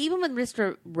well, like even with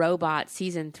Mr. Robot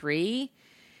season 3,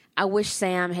 I wish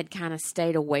Sam had kind of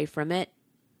stayed away from it.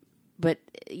 But,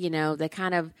 you know,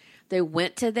 they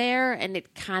went to there, and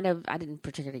it kind of, I didn't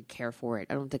particularly care for it.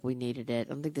 I don't think we needed it.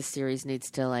 I don't think the series needs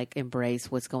to, like,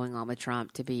 embrace what's going on with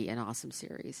Trump to be an awesome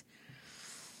series.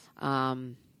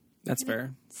 That's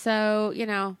fair. So, you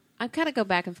know, I kind of go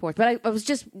back and forth. But I was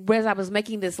just, as I was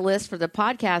making this list for the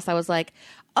podcast, I was like,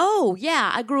 oh,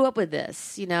 yeah, I grew up with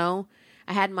this, you know.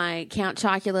 I had my Count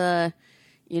Chocula,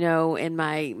 you know, and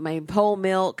my pole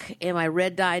milk and my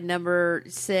red dye number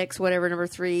 6, whatever, number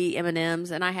 3 M&Ms,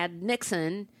 and I had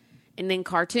Nixon and then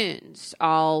cartoons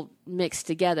all mixed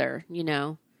together, you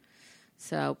know.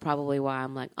 So probably why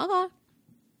I'm like, okay.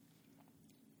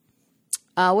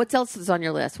 What else is on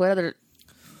your list? What other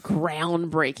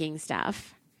groundbreaking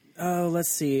stuff? Oh, let's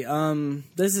see.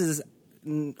 This is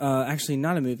actually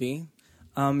not a movie.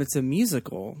 It's a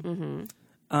musical. Mm-hmm.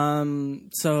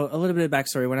 So a little bit of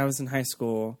backstory. When I was in high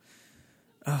school,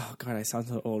 oh God, I sound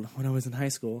so old. When I was in high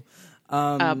school,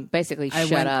 basically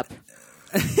shut up.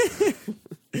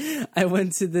 I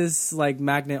went to this like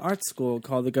magnet art school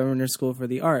called the Governor's School for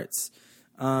the Arts.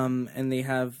 And they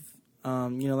have,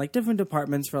 you know, like different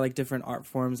departments for like different art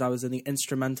forms. I was in the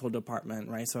instrumental department,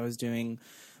 right? So I was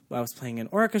playing in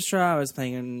orchestra. I was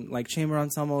playing in like chamber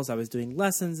ensembles. I was doing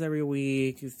lessons every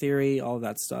week, theory, all of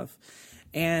that stuff.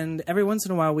 And every once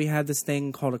in a while, we had this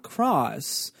thing called a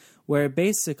cross, where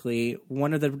basically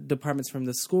one of the departments from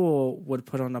the school would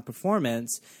put on a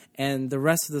performance, and the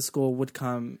rest of the school would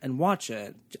come and watch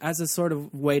it as a sort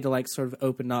of way to like sort of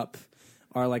open up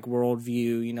our like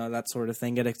worldview, you know, that sort of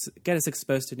thing, get us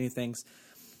exposed to new things.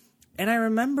 And I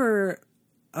remember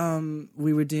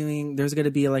we were doing, there's going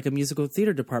to be like a musical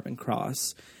theater department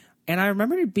cross, and I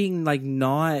remember being like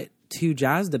not too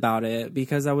jazzed about it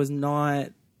because I was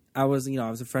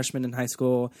a freshman in high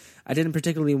school. I didn't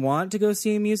particularly want to go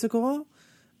see a musical,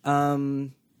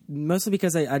 mostly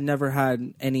because I never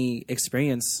had any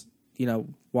experience, you know,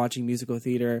 watching musical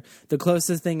theater. The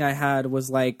closest thing I had was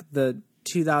like the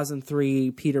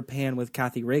 2003 Peter Pan with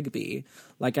Kathy Rigby.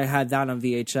 Like I had that on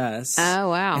VHS. Oh,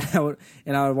 wow.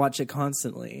 And I would watch it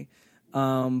constantly.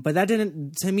 But that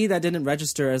didn't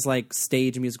register as like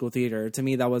stage musical theater. To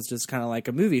me, that was just kind of like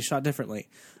a movie shot differently.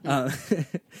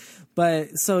 But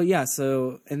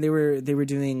and they were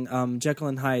doing Jekyll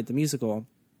and Hyde the musical.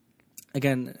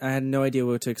 Again, I had no idea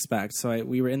what to expect. So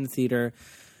we were in the theater.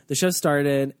 The show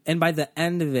started, and by the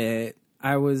end of it,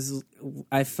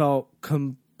 I felt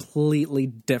completely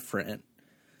different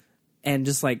and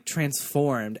just like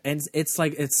transformed. And it's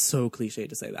like, it's so cliche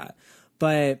to say that,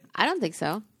 but I don't think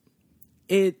so.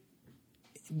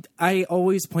 I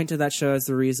always point to that show as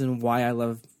the reason why I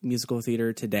love musical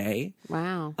theater today.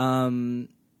 Wow.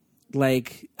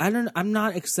 like, I'm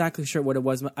not exactly sure what it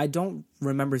was, but I don't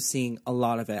remember seeing a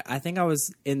lot of it. I think I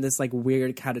was in this like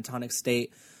weird catatonic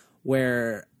state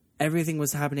where everything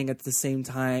was happening at the same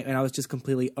time and I was just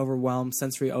completely overwhelmed,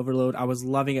 sensory overload. I was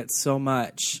loving it so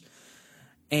much.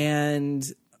 And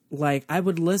like, I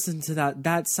would listen to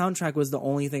that soundtrack was the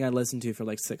only thing I listened to for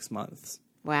like 6 months.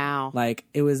 Wow. Like,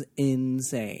 it was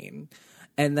insane.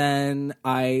 And then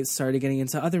I started getting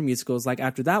into other musicals. Like,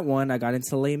 after that one, I got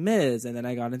into Les Mis, and then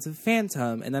I got into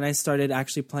Phantom, and then I started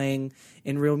actually playing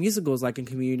in real musicals, like in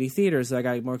community theater, so I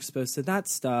got more exposed to that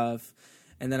stuff.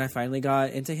 And then I finally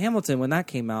got into Hamilton when that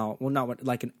came out. Well, not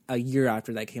like a year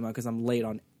after that came out, because I'm late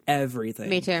on everything.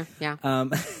 Me too, yeah.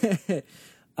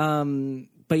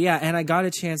 But yeah, and I got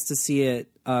a chance to see it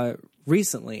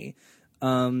recently.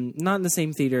 Not in the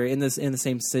same theater, in the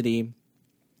same city.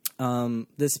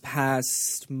 This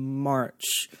past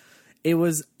March, it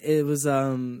was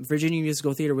Virginia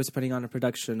Musical Theater was putting on a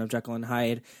production of Jekyll and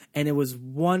Hyde, and it was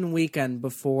one weekend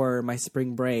before my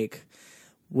spring break.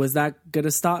 Was that gonna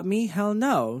stop me? Hell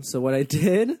no. So what I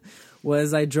did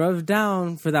was I drove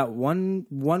down for that one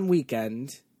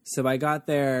weekend. So I got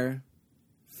there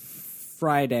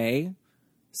Friday,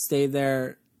 stayed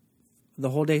there the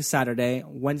whole day Saturday,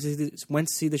 went to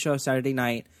see the show Saturday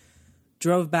night,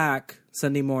 drove back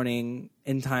Sunday morning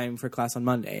in time for class on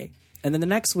Monday. And then the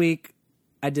next week,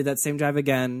 I did that same drive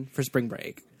again for spring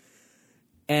break.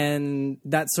 And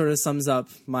that sort of sums up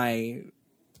my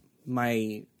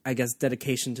I guess,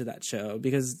 dedication to that show.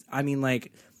 Because, I mean,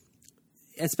 like,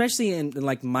 especially in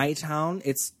like, my town,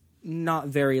 it's not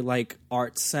very, like,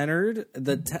 art-centered.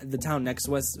 The town next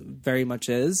to us very much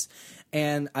is.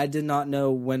 And I did not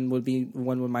know when would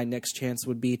my next chance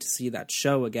would be to see that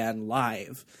show again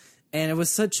live. And it was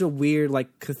such a weird,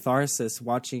 like, catharsis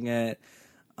watching it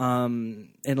in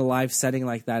a live setting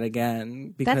like that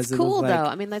again. Because that's cool, it was, like, though.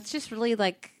 I mean, that's just really,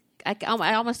 like,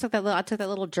 I almost took that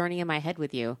little journey in my head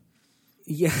with you.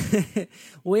 Yeah.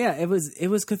 Well, yeah, it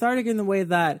was cathartic in the way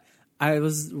that I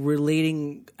was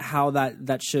relating how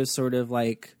that show sort of,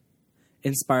 like,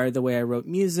 inspired the way I wrote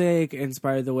music,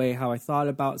 inspired the way how I thought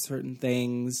about certain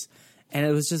things. And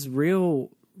it was just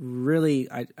really,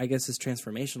 I guess it's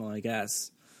transformational, I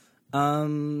guess.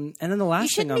 And then the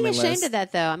last thing on my list... You shouldn't be ashamed of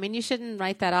that, though. I mean, you shouldn't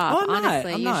write that off. Oh, I'm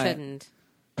honestly, not. You shouldn't.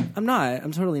 I'm not.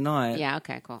 I'm totally not. Yeah,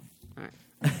 okay, cool. All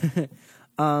right.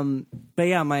 But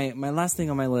yeah, my last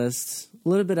thing on my list, a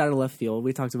little bit out of left field.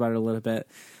 We talked about it a little bit.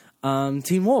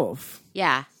 Teen Wolf.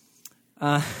 Yeah.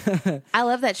 I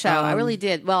love that show. I really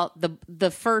did. Well,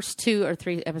 the first 2 or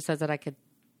 3 episodes that I could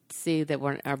see that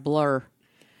were a blur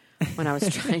when I was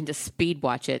trying to speed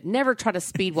watch it. Never try to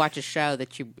speed watch a show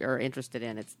that you are interested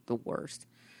in. It's the worst.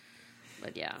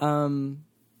 But yeah.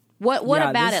 What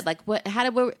about it? Like, what? How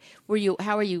did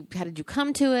you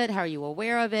come to it? How are you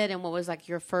aware of it? And what was like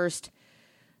your first?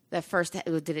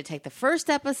 Did it take the first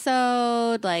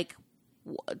episode? Like,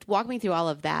 walk me through all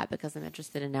of that because I'm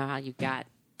interested to know how you got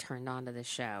turned on to this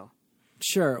show.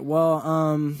 Sure.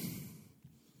 Well,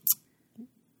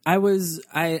 I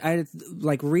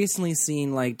like recently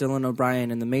seen like Dylan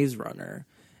O'Brien in The Maze Runner,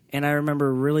 and I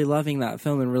remember really loving that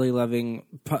film and really loving.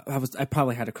 I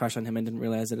probably had a crush on him and didn't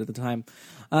realize it at the time,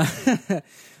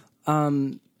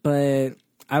 but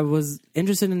I was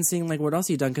interested in seeing like what else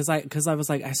he'd done because I was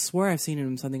like I swear I've seen him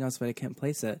in something else but I can't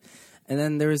place it, and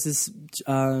then there was this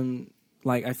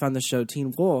like I found the show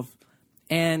Teen Wolf,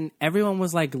 and everyone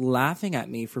was like laughing at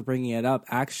me for bringing it up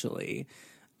actually.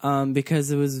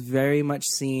 Because it was very much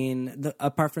seen,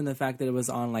 apart from the fact that it was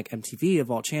on like MTV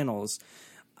of all channels,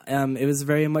 it was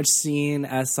very much seen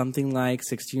as something like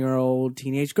 16-year-old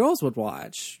teenage girls would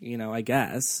watch, I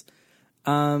guess.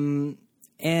 And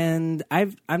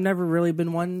I've never really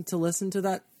been one to listen to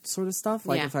that sort of stuff.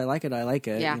 Like if I like it, I like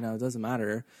it. Yeah. It doesn't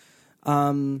matter.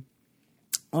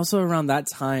 Also around that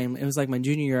time, it was like my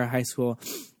junior year of high school.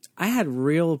 I had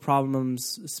real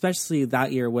problems, especially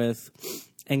that year with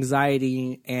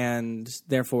anxiety and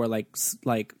therefore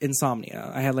like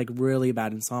insomnia. I had like really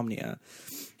bad insomnia.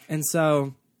 And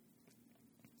so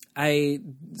I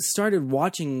started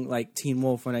watching like Teen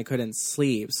Wolf when I couldn't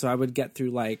sleep. So I would get through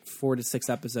like 4 to 6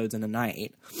 episodes in a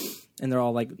night, and they're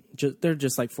all like, they're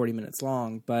just like 40 minutes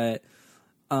long. But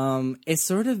it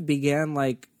sort of began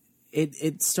like,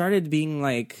 it started being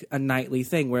like a nightly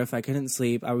thing where if I couldn't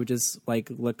sleep, I would just like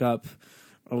look up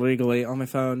illegally on my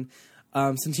phone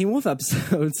some Teen Wolf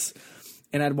episodes,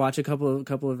 and I'd watch a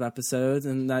couple of episodes,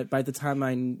 and by the time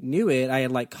I knew it, I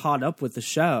had like caught up with the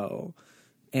show,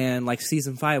 and like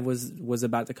season 5 was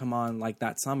about to come on like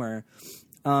that summer,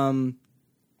 and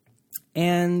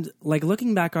like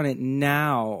looking back on it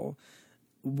now,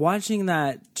 watching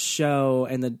that show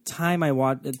and the time I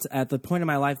watched, at the point in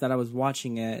my life that I was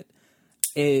watching it,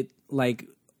 it like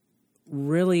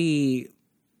really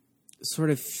sort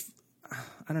of,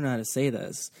 I don't know how to say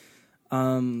this.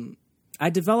 I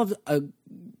developed a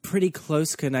pretty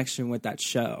close connection with that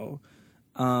show.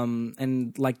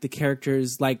 And like the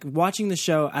characters, like watching the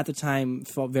show at the time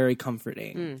felt very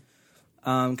comforting.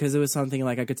 Because it was something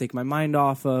like I could take my mind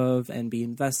off of and be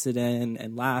invested in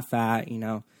and laugh at, you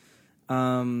know.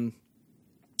 And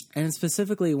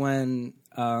specifically when,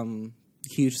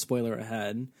 huge spoiler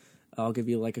ahead, I'll give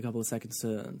you like a couple of seconds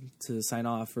to sign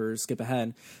off or skip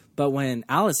ahead. But when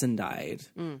Allison died,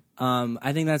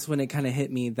 I think that's when it kind of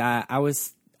hit me that I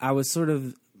was sort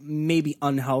of maybe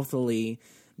unhealthily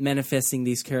manifesting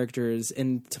these characters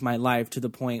into my life to the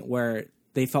point where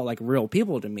they felt like real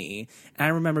people to me. And I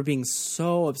remember being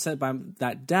so upset by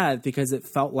that death because it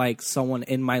felt like someone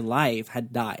in my life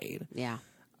had died. Yeah.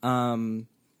 And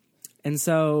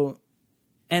so,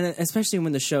 and especially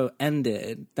when the show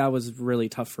ended, that was really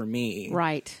tough for me.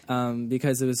 Right.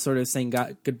 Because it was sort of saying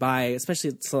goodbye,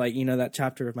 especially to like, you know, that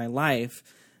chapter of my life.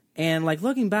 And like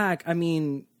looking back, I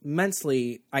mean,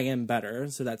 mentally I am better.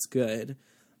 So that's good.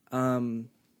 And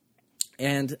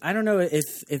I don't know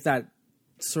if that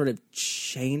sort of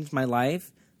changed my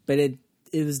life, but it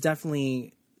was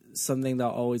definitely something that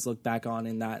I'll always look back on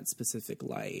in that specific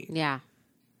light. Yeah.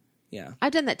 Yeah.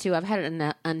 I've done that too. I've had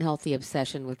an unhealthy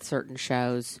obsession with certain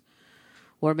shows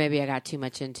where maybe I got too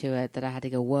much into it that I had to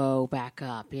go, whoa, back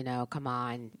up, you know, come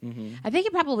on. Mm-hmm. I think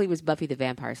it probably was Buffy the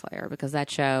Vampire Slayer because that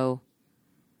show,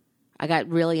 I got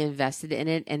really invested in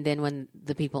it. And then when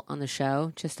the people on the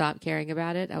show just stopped caring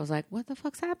about it, I was like, what the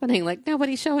fuck's happening? Like,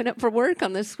 nobody's showing up for work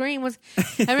on the screen.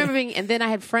 I remember and then I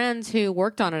had friends who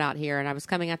worked on it out here, and I was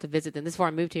coming out to visit them. This is before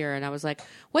I moved here, and I was like,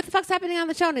 what the fuck's happening on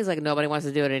the show? And he's like, nobody wants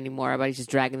to do it anymore. Everybody's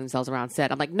just dragging themselves around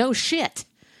set. I'm like, no shit.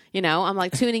 You know, I'm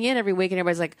like tuning in every week, and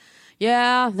everybody's like,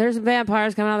 yeah, there's some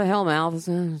vampires coming out of the hellmouth.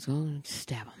 So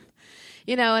stab them.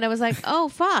 You know, and I was like, oh,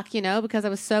 fuck, you know, because I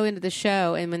was so into the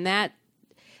show. And when that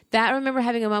I remember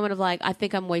having a moment of like, I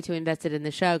think I'm way too invested in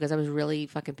the show because I was really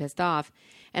fucking pissed off.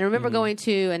 And I remember going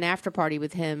to an after party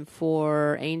with him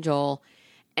for Angel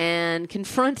and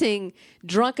confronting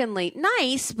drunkenly,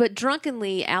 nice, but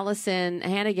drunkenly Allison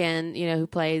Hannigan, you know, who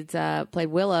played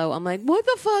Willow. I'm like, what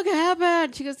the fuck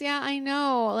happened? She goes, yeah, I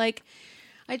know. Like,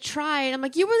 I tried. I'm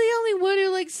like, you were the only one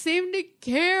who like seemed to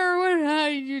care. How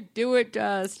did you do it to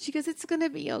us? She goes, it's going to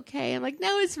be okay. I'm like,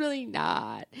 no, it's really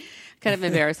not. Kind of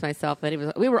embarrassed myself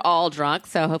that we were all drunk,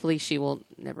 so hopefully she will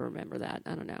never remember that.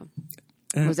 I don't know.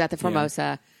 It was at the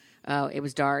Formosa. Yeah. It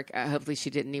was dark. Hopefully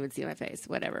she didn't even see my face.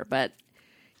 Whatever. But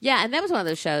yeah, and that was one of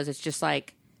those shows that's just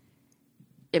like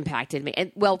impacted me.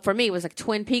 And well, for me, it was like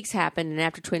Twin Peaks happened, and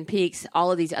after Twin Peaks,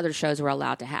 all of these other shows were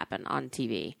allowed to happen on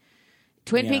TV.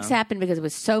 Twin Peaks happened because it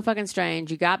was so fucking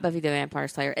strange. You got Buffy the Vampire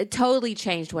Slayer. It totally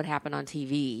changed what happened on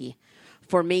TV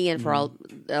for me and for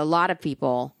a lot of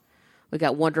people. We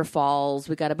got Wonder Falls.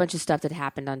 We got a bunch of stuff that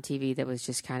happened on TV that was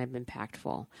just kind of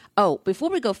impactful. Oh, before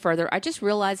we go further, I just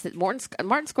realized that Martin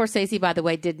Scorsese, by the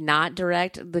way, did not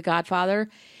direct The Godfather.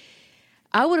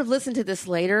 I would have listened to this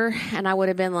later, and I would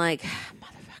have been like,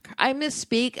 motherfucker. I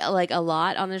misspeak like a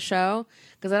lot on the show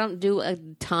because I don't do a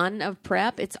ton of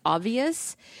prep. It's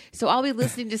obvious. So I'll be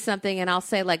listening to something, and I'll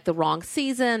say like the wrong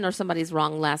season or somebody's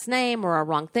wrong last name or a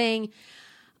wrong thing.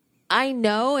 I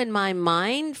know in my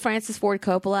mind Francis Ford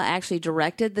Coppola actually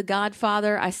directed The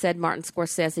Godfather. I said Martin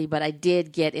Scorsese, but I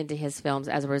did get into his films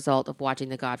as a result of watching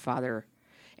The Godfather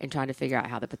and trying to figure out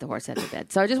how to put the horse head to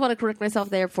bed. So I just want to correct myself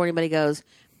there before anybody goes,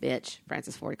 bitch,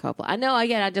 Francis Ford Coppola. I know, I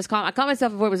caught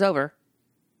myself before it was over.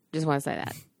 Just want to say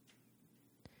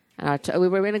that. We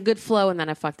were in a good flow, and then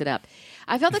I fucked it up.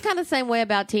 I felt the kind of same way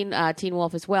about Teen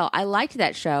Wolf as well. I liked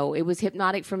that show. It was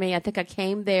hypnotic for me. I think I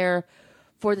came there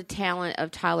for the talent of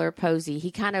Tyler Posey.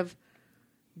 He kind of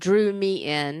drew me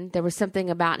in. There was something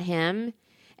about him.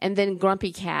 And then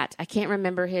Grumpy Cat. I can't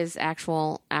remember his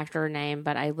actual actor name,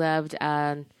 but I loved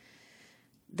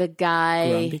the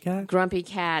guy. Grumpy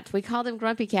Cat. We called him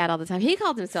Grumpy Cat all the time. He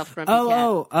called himself Grumpy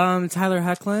Cat. Tyler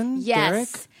Hoechlin? Yes. Derek?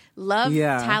 Loved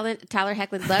Tyler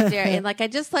Hoechlin. Loved Derek. And like I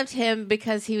just loved him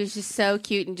because he was just so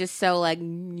cute and just so like.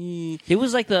 He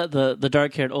was like the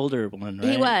dark haired older one, right?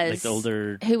 He was like the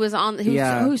older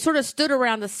who sort of stood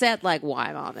around the set like, why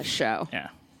I'm on the show. Yeah.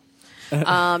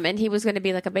 And he was going to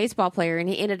be like a baseball player, and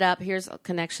he ended up, here's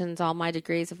connections, all my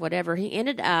degrees of whatever. He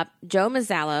ended up, Joe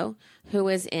Mazzello, who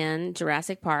was in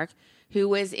Jurassic Park, who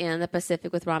was in The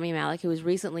Pacific with Rami Malek, who was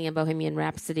recently in Bohemian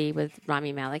Rhapsody with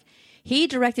Rami Malek. He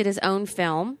directed his own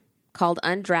film called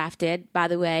Undrafted. By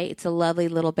the way, it's a lovely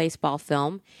little baseball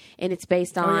film, and it's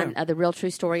based on the real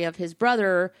true story of his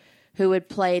brother who had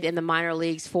played in the minor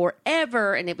leagues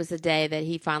forever, and it was the day that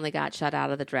he finally got shut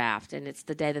out of the draft, and it's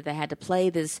the day that they had to play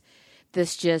this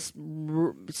just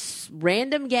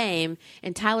random game,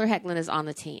 and Tyler Hoechlin is on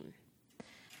the team,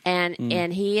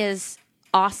 and he is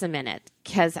awesome in it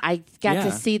because I got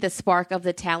to see the spark of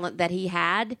the talent that he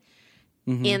had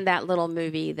in that little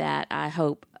movie that I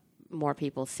hope more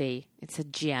people see. It's a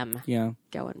gem. Yeah.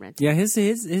 Go and rent it. Yeah,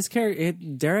 his character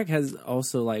Derek has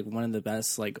also like one of the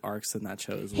best like arcs in that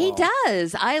show as well. He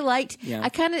does. I liked. Yeah.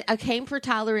 I came for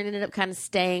Tyler and ended up kind of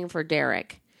staying for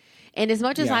Derek. And as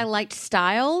much as I liked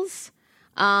Styles,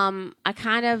 I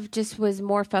kind of just was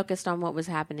more focused on what was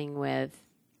happening with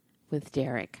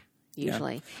Derek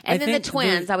usually. Yeah. And then the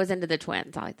twins. I was into the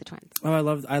twins. I like the twins. Oh,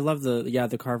 I love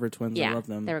the Carver twins. Yeah, I love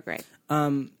them. They were great.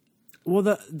 Well,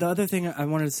 the other thing I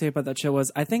wanted to say about that show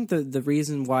was I think the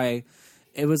reason why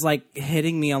it was like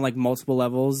hitting me on like multiple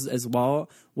levels as well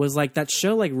was like that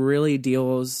show like really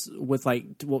deals with like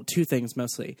two things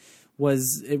mostly.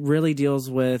 Was it really deals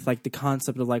with like the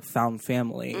concept of like found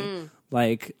family,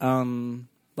 like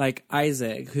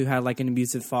Isaac, who had like an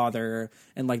abusive father,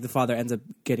 and like the father ends up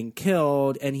getting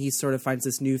killed, and he sort of finds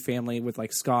this new family with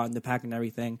like Scott and the pack and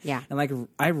everything. Yeah. And like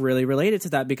I really related to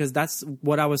that because that's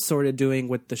what I was sort of doing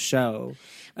with the show.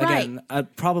 Again,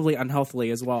 probably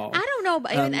unhealthily as well. I don't know,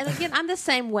 but and again, I'm the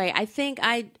same way. I think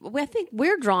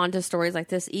we're drawn to stories like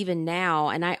this even now,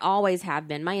 and I always have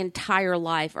been. My entire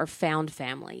life are found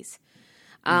families.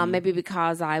 Maybe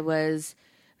because I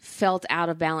felt out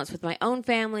of balance with my own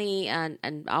family and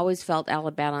always felt out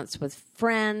of balance with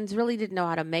friends. Really didn't know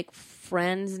how to make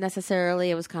friends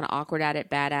necessarily. I was kind of awkward at it,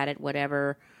 bad at it,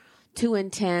 whatever. Too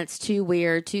intense, too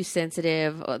weird, too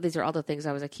sensitive. These are all the things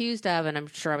I was accused of, and I'm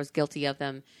sure I was guilty of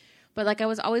them. But like I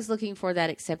was always looking for that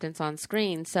acceptance on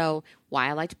screen. So why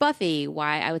I liked Buffy,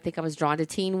 why I would think I was drawn to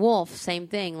Teen Wolf, same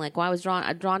thing. Like why I was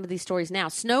drawn to these stories now.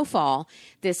 Snowfall,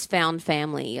 this found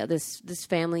family, this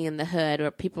family in the hood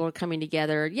where people are coming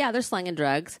together. Yeah, they're slinging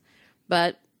drugs,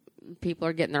 but people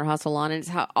are getting their hustle on. And it's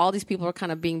how all these people are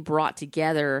kind of being brought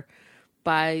together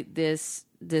by this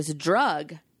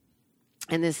drug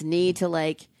and this need to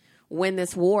like win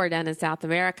this war down in South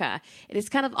America. It is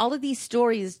kind of all of these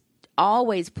stories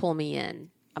always pull me in.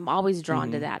 I'm always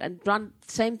drawn to that. I'm drawn.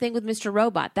 Same thing with Mr.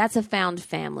 Robot. That's a found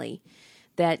family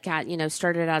that got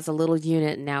started as a little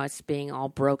unit and now it's being all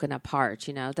broken apart.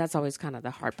 That's always kind of the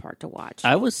hard part to watch.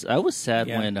 I was sad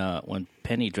when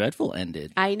Penny Dreadful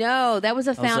ended. I know that was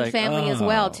a found family as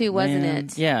well too, wasn't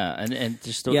it? Yeah, and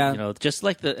just just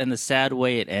like the sad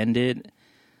way it ended.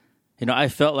 I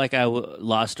felt like I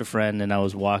lost a friend and I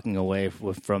was walking away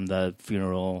from the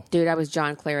funeral. Dude, I was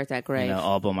John Clare at that grave.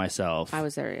 All by myself. I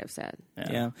was very upset.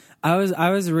 Yeah. I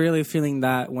was really feeling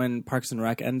that when Parks and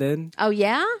Rec ended. Oh,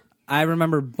 yeah? I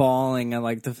remember bawling at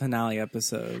like the finale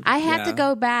episode. I had to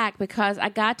go back because I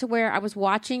got to where I was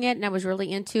watching it and I was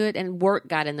really into it and work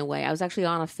got in the way. I was actually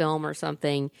on a film or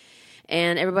something.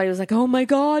 And everybody was like, "Oh my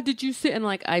God, did you see?" And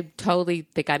like, I totally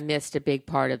think I missed a big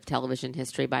part of television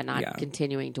history by not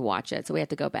continuing to watch it. So we had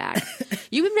to go back.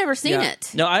 You've never seen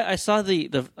it? No, I saw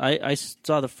I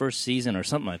saw the first season or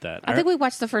something like that. I think we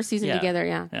watched the first season together.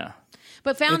 Yeah. Yeah.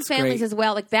 But found It's families great. as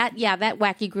well, like that. Yeah, that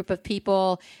wacky group of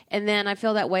people. And then I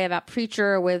feel that way about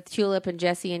Preacher with Tulip and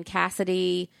Jesse and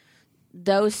Cassidy.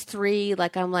 Those three,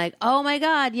 like I'm like, oh my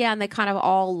God, yeah, and they kind of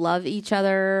all love each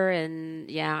other,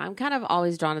 and yeah, I'm kind of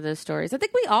always drawn to those stories. I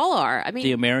think we all are. I mean,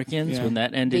 The Americans when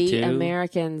that ended the too.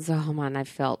 Americans. Oh man, I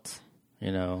felt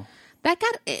that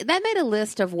made a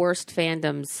list of worst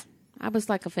fandoms. I was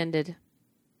like offended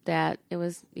that it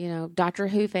was Doctor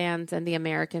Who fans and the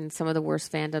Americans, some of the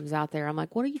worst fandoms out there. I'm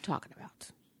like, what are you talking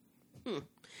about?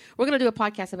 We're gonna do a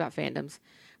podcast about fandoms.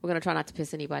 We're going to try not to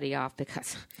piss anybody off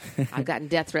because I've gotten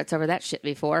death threats over that shit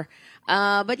before.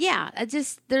 But yeah, I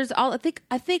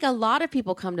think a lot of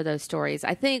people come to those stories.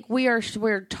 I think we're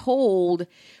sold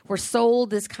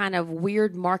this kind of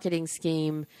weird marketing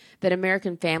scheme that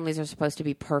American families are supposed to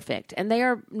be perfect, and they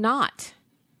are not.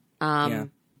 We're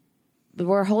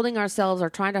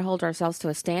trying to hold ourselves to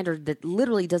a standard that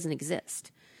literally doesn't exist.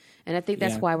 And I think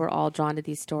that's why we're all drawn to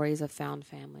these stories of found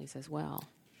families as well.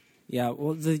 Yeah,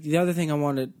 well, the other thing I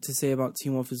wanted to say about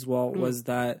Teen Wolf as well was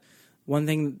that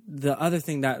the other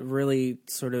thing that really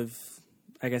sort of,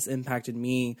 I guess, impacted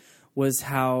me was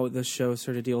how the show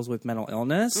sort of deals with mental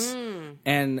illness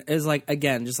and is like,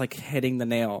 again, just like hitting the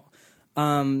nail.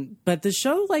 But the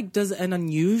show like does an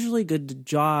unusually good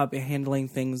job at handling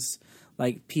things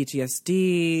like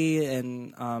PTSD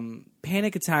and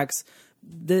panic attacks.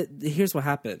 Here's what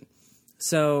happened.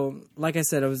 So, like I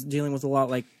said, I was dealing with a lot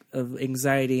like of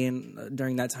anxiety and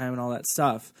during that time and all that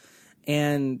stuff.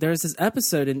 And there's this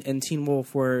episode in Teen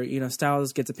Wolf where, you know,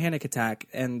 Stiles gets a panic attack,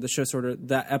 and the show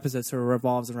that episode sort of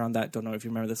revolves around that. Don't know if you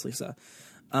remember this, Lisa.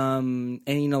 And,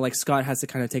 you know, like Scott has to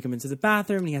kind of take him into the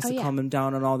bathroom, and he has to calm him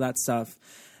down and all that stuff.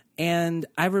 And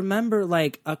I remember,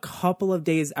 like, a couple of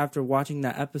days after watching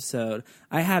that episode,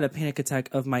 I had a panic attack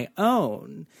of my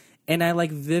own. And I,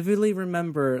 like, vividly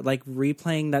remember, like,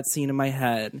 replaying that scene in my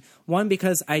head. One,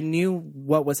 because I knew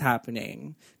what was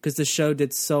happening, because the show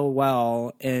did so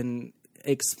well in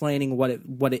explaining what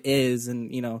it is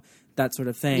and, you know, that sort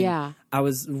of thing. Yeah. I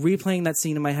was replaying that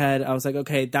scene in my head. I was like,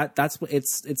 okay, that's what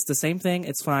it's the same thing.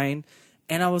 It's fine.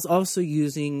 And I was also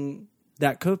using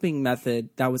that coping method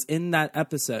that was in that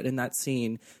episode, in that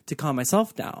scene, to calm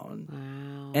myself down.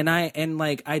 Wow. And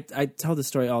I tell the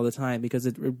story all the time because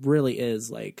it really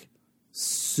is, like,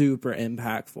 super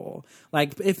impactful.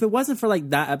 Like, if it wasn't for,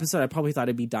 like, that episode, I probably thought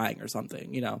I'd be dying or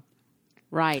something, you know?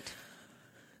 Right.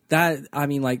 That, I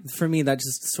mean, like, for me, that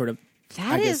just sort of,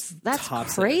 That's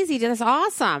tops crazy. That's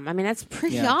awesome. I mean, that's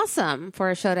pretty Yeah. awesome for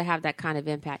a show to have that kind of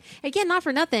impact. Again, not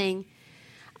for nothing.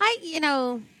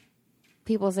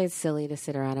 People say it's silly to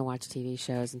sit around and watch TV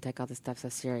shows and take all this stuff so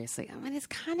seriously. I mean, it's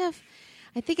kind of,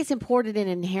 I think it's important and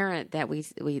inherent that we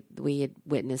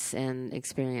witness and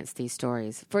experience these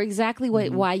stories for exactly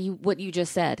what you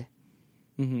just said.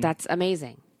 That's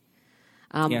amazing.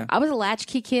 Yeah. I was a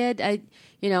latchkey kid.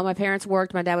 My parents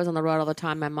worked. My dad was on the road all the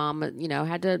time. My mom,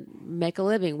 had to make a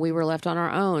living. We were left on our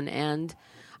own, and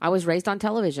I was raised on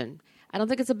television. I don't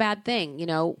think it's a bad thing.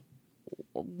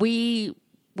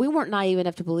 We weren't naive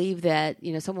enough to believe that,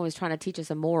 someone was trying to teach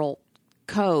us a moral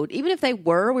code. Even if they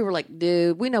were, we were like,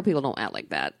 dude, we know people don't act like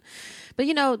that. But,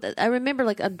 I remember,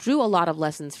 I drew a lot of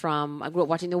lessons I grew up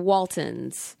watching the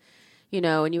Waltons,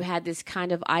 and you had this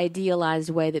kind of idealized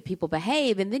way that people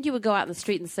behave. And then you would go out in the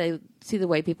street and see the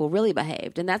way people really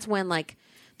behaved. And that's when,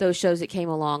 those shows that came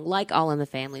along, like All in the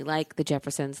Family, like The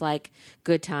Jeffersons, like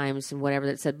Good Times and whatever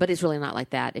that said, but it's really not like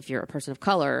that if you're a person of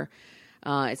color.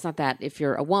 It's not that if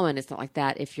you're a woman. It's not like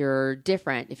that if you're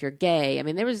different, if you're gay. I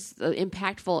mean, there was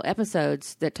impactful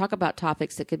episodes that talk about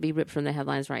topics that could be ripped from the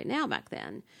headlines right now back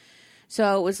then.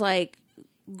 So it was like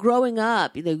growing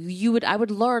up, I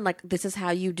would learn, this is how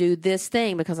you do this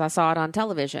thing because I saw it on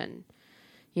television.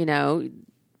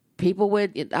 People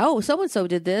would, so-and-so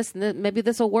did this, and then maybe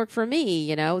this will work for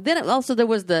me, Then there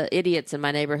was the idiots in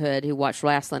my neighborhood who watched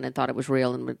wrestling and thought it was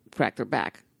real and would crack their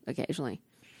back occasionally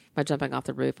by jumping off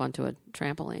the roof onto a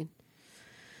trampoline.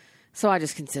 So I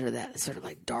just consider that sort of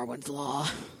like Darwin's Law.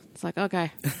 It's like,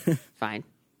 okay, fine.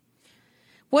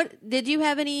 What, did you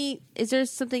have is there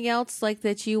something else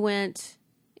that you went,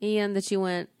 Ian,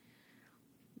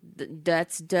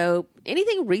 that's dope?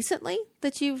 Anything recently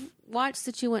that you've watched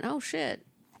that you went, oh shit?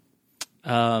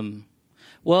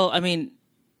 Well, I mean,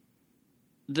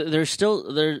 there's still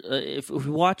if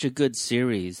we watch a good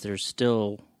series, there's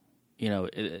still,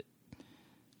 it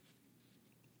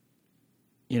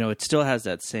still has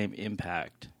that same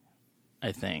impact,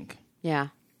 I think. Yeah.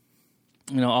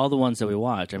 All the ones that we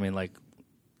watch. I mean,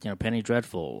 Penny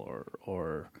Dreadful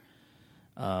or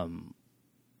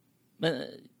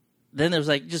then there's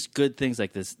just good things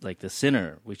like this, like The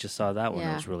Sinner. We just saw that one.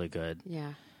 It was really good.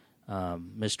 Yeah.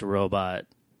 Mr. Robot.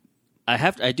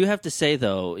 I do have to say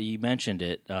though, you mentioned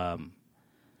it,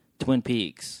 Twin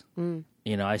Peaks.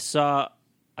 I saw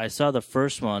the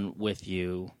first one with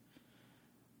you.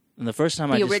 And the first time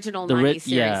the original 90s series,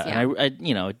 yeah.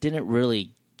 And I didn't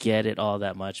really get it all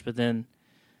that much, but then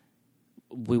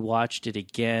we watched it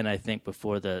again, I think,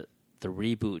 before the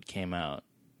reboot came out.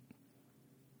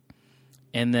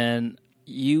 And then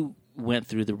you went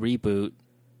through the reboot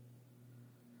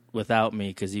without me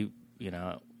because you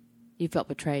felt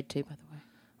betrayed too, by the way.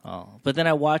 Oh, but then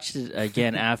I watched it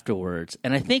again afterwards,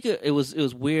 and I think it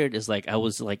was weird. Is I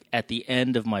was at the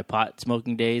end of my pot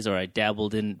smoking days, or I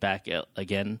dabbled in back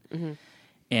again,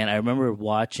 and I remember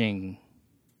watching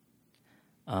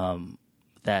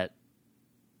that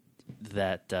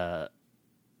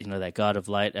God of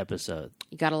Light episode.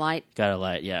 You got a light? Got a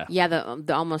light, yeah. Yeah,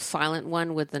 the almost silent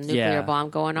one with the nuclear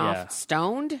bomb going off. Yeah.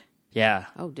 Stoned? Yeah.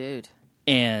 Oh, dude.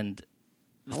 And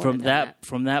from that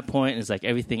point, it's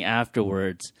everything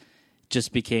afterwards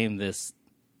just became this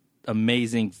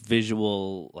amazing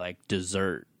visual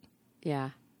dessert. Yeah.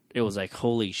 It was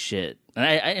holy shit.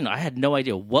 And I had no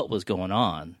idea what was going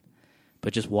on,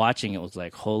 but just watching it was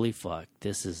holy fuck,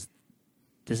 this is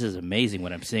this is amazing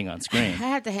what I'm seeing on screen. I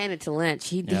have to hand it to Lynch.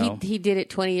 He did it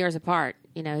 20 years apart.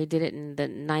 You know, he did it in the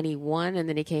 91, and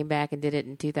then he came back and did it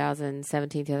in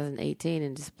 2017, 2018,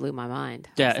 and just blew my mind.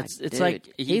 Yeah, it's like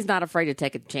he's not afraid to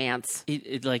take a chance.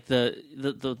 Like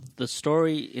the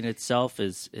story in itself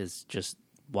is just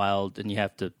wild, and you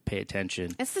have to pay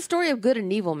attention. It's the story of good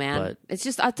and evil, man.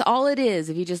 That's all it is.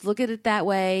 If you just look at it that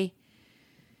way,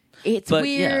 it's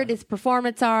weird. Yeah. It's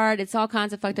performance art. It's all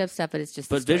kinds of fucked up stuff, but it's just.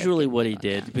 But visually, what he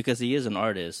did, because he is an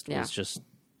artist, was just.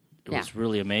 It was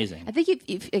really amazing. I think,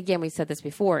 if again, we said this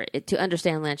before, to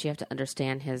understand Lynch, you have to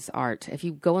understand his art. If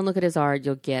you go and look at his art,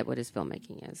 you'll get what his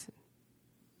filmmaking is.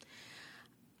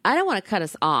 I don't want to cut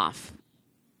us off.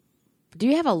 Do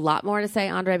you have a lot more to say,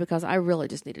 Andre? Because I really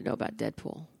just need to know about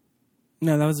Deadpool.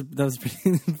 No, that was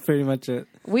pretty much it.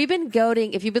 We've been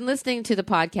goading. If you've been listening to the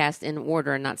podcast in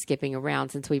order and not skipping around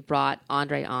since we brought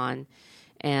Andre on,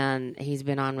 and he's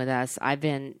been on with us.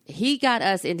 He got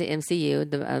us into MCU,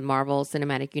 the Marvel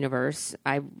Cinematic Universe.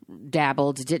 I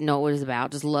dabbled, didn't know what it was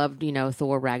about, just loved,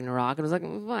 Thor Ragnarok, and was like,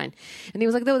 fine. And he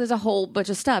was like, no, there's a whole bunch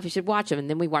of stuff. You should watch them. And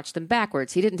then we watched them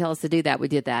backwards. He didn't tell us to do that. We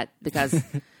did that because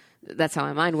that's how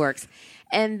my mind works.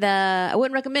 And I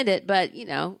wouldn't recommend it, but,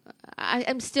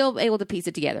 I'm still able to piece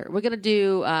it together. We're going to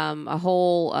do a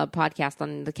whole podcast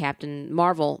on the Captain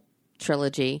Marvel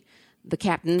trilogy, the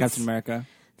Captains. Captain America.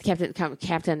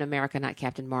 Captain America, not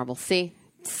Captain Marvel. See,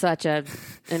 such an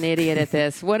idiot at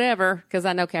this. Whatever, because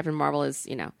I know Captain Marvel is,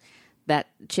 that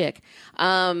chick.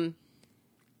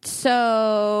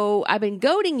 So I've been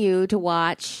goading you to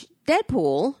watch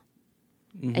Deadpool,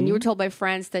 and you were told by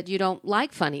friends that you don't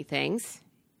like funny things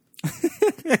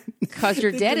because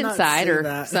you're dead inside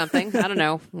or something. I don't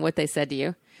know what they said to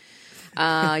you.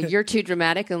 You're too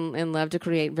dramatic and love to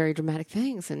create very dramatic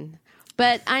things,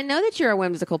 But I know that you're a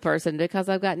whimsical person because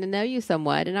I've gotten to know you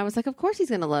somewhat. And I was like, of course he's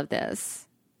going to love this.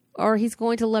 Or he's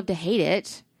going to love to hate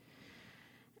it.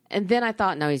 And then I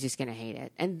thought, no, he's just going to hate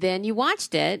it. And then you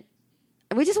watched it.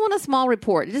 We just want a small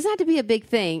report. It doesn't have to be a big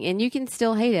thing. And you can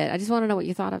still hate it. I just want to know what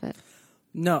you thought of it.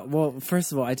 No, well,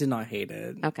 first of all, I did not hate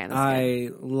it. Okay, that's I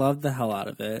loved the hell out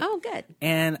of it. Oh, good.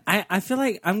 And I feel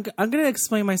like I'm going to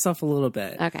explain myself a little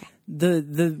bit. Okay.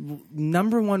 The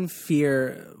number one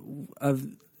fear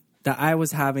that I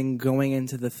was having going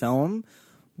into the film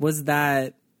was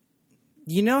that,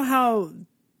 how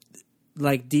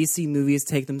like DC movies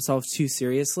take themselves too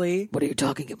seriously? What are you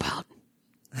talking about?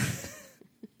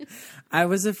 I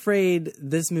was afraid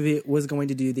this movie was going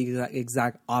to do the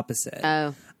exact opposite.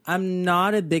 Oh. I'm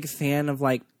not a big fan of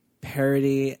like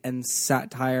parody and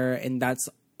satire, and that's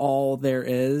all there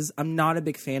is. I'm not a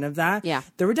big fan of that. Yeah.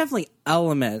 There were definitely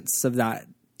elements of that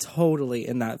totally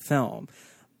in that film.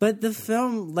 But the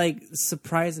film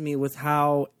surprised me with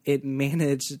how it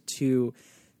managed to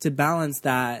balance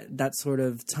that sort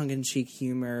of tongue-in-cheek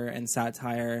humor and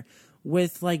satire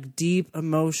with deep,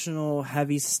 emotional,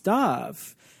 heavy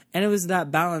stuff. And it was that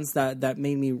balance that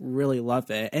made me really love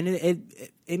it. And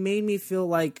it made me feel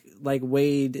like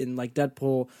Wade and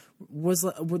Deadpool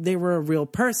they were a real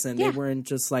person. Yeah. They weren't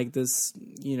just this,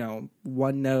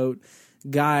 one note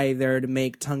guy there to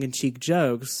make tongue-in-cheek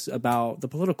jokes about the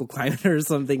political climate or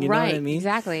something. You know what I mean?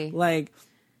 Exactly.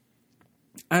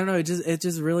 I don't know. It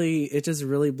just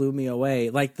really blew me away.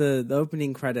 The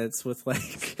opening credits with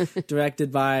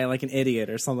directed by an idiot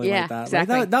or something like that.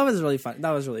 Exactly. That was really fun.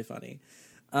 That was really funny.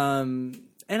 And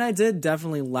I did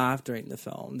definitely laugh during the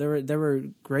film. There were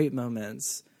great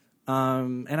moments.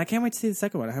 And I can't wait to see the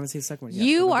second one. I haven't seen the second one yet.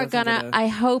 You are I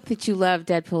hope that you love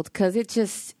Deadpool because it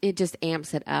just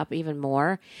amps it up even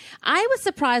more. I was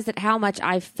surprised at how much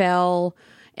I fell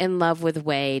in love with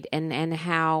Wade and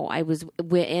how I was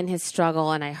in his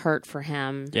struggle and I hurt for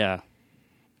him. Yeah.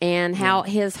 And how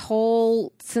his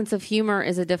whole sense of humor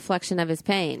is a deflection of his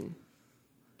pain.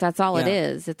 That's all it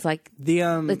is. It's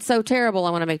it's so terrible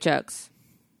I want to make jokes.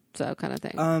 So kind of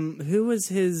thing.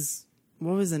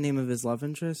 What was the name of his love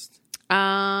interest?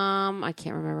 I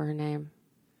can't remember her name.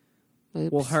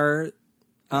 Oops. Well, her,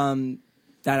 that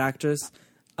actress,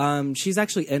 she's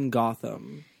actually in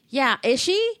Gotham. Yeah, is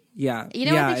she? Yeah. I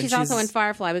think she's also in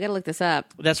Firefly. We got to look this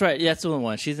up. That's right. Yeah, that's the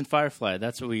one. She's in Firefly.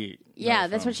 That's what we. Yeah,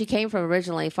 that's where she came from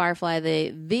originally. Firefly,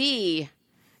 the.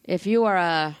 If you are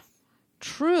a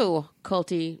true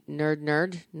culty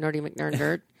nerdy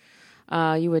McNerd,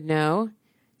 you would know.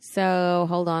 So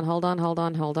hold on.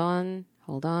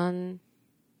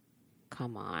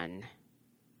 Come on,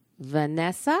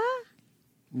 Vanessa?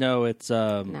 No, it's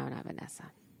no, not Vanessa.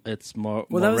 It's Well,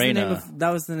 Morena. that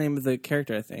was the name of the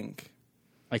character, I think.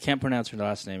 I can't pronounce her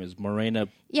last name. Is Morena?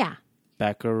 Yeah,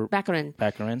 Baccarin.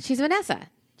 Baccarin. She's Vanessa.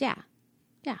 Yeah.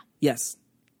 Yes.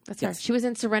 That's her. She was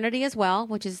in Serenity as well,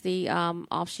 which is the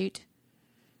offshoot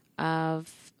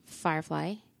of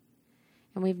Firefly.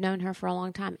 And we've known her for a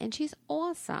long time. And she's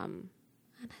awesome.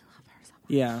 And I love her so much.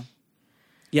 Yeah.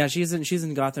 Yeah, she's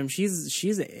in Gotham.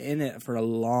 She's in it for a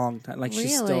long time. Like,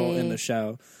 she's still in the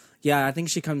show. Yeah, I think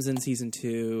she comes in season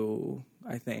 2,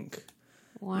 I think.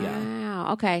 Wow.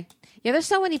 Yeah. Okay. Yeah, there's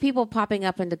so many people popping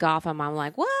up into Gotham. I'm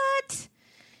like, what?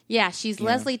 Yeah, she's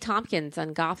Leslie Tompkins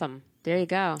on Gotham. There you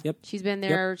go. Yep. She's been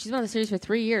there. Yep. She's been on the series for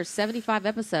 3 years, 75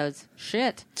 episodes.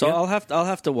 Shit. So I'll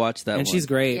have to watch that. And one. she's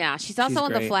great. Yeah, she's also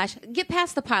on The Flash. Get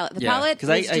past the pilot. The pilot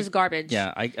is just garbage.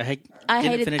 Yeah, I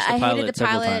hated finish the pilot the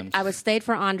several pilot. times. I was stayed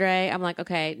for Andre. I'm like,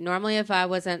 okay, normally if I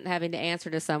wasn't having to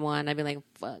answer to someone, I'd be like,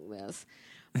 fuck this.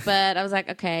 But I was like,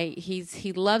 okay,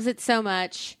 he loves it so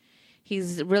much.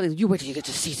 He's really, you wait till you get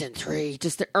to season 3.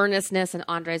 Just the earnestness in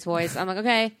Andre's voice. I'm like,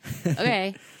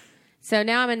 okay. So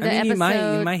now I'm into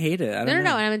episode. You might hate it. I don't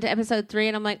know. And I'm into episode 3,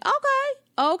 and I'm like,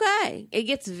 okay. It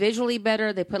gets visually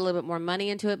better. They put a little bit more money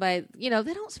into it, but they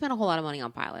don't spend a whole lot of money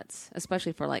on pilots,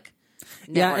 especially for like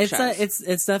network shows.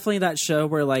 It's definitely that show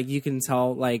where like you can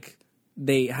tell like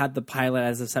they had the pilot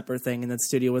as a separate thing, and the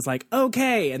studio was like,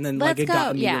 okay, and then Let's it go.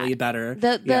 got immediately better.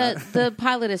 The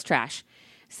pilot is trash.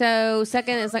 So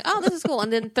second is like, oh, this is cool.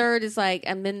 And then third is like,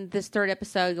 I'm in this third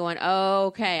episode going, oh,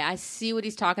 okay, I see what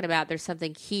he's talking about. There's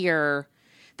something here.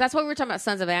 That's why we were talking about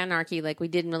Sons of Anarchy. Like, we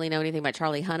didn't really know anything about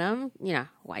Charlie Hunnam,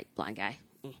 white, blind guy.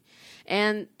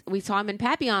 And we saw him in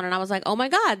Papillon, and I was like, oh my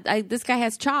God, this guy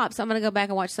has chops. I'm going to go back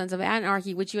and watch Sons of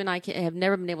Anarchy, which you and I have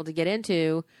never been able to get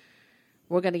into.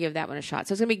 We're going to give that one a shot.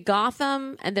 So it's going to be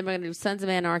Gotham, and then we're going to do Sons of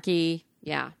Anarchy.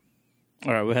 Yeah.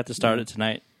 All right, we have to start it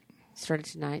tonight. Started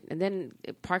tonight, and then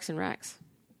Parks and Recs.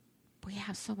 We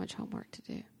have so much homework to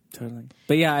do. Totally,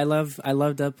 but yeah, I love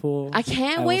Deadpool. I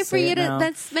can't wait for you to.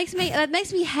 That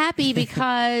makes me happy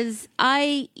because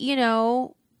it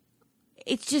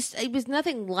was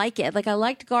nothing like it. Like, I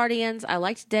liked Guardians, I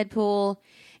liked Deadpool,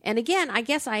 and again, I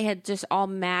guess I had just all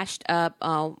mashed up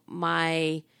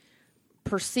my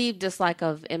perceived dislike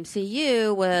of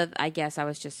MCU with. I guess I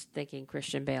was just thinking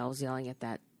Christian Bale was yelling at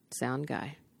that sound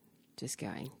guy. Just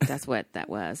going. That's what that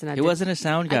was. And he wasn't a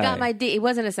sound guy. I got my D. He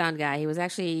wasn't a sound guy. He was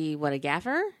actually a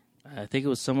gaffer. I think it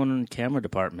was someone in the camera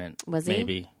department. Was he?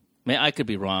 Maybe. I could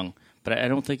be wrong, but I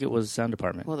don't think it was sound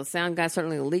department. Well, the sound guy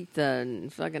certainly leaked the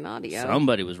fucking audio.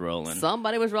 Somebody was rolling.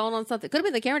 Somebody was rolling on something. Could have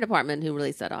been the camera department who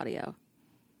released that audio.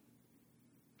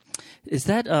 Is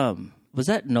that was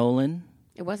that Nolan?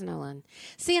 It was Nolan.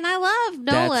 See, and I love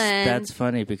Nolan. That's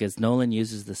funny because Nolan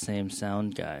uses the same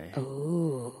sound guy.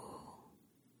 Ooh.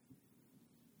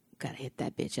 Gotta hit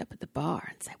that bitch up at the bar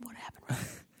and say, what happened?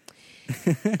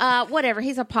 Whatever.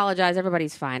 He's apologized.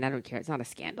 Everybody's fine. I don't care. It's not a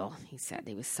scandal. He said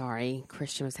he was sorry.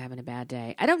 Christian was having a bad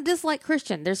day. I don't dislike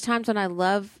Christian. There's times when I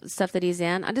love stuff that he's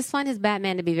in. I just find his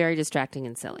Batman to be very distracting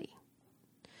and silly.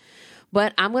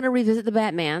 But I'm going to revisit the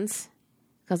Batmans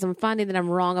because I'm finding that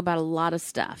I'm wrong about a lot of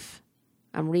stuff.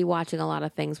 I'm rewatching a lot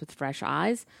of things with fresh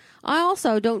eyes. I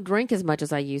also don't drink as much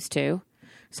as I used to.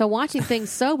 So watching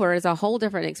things sober is a whole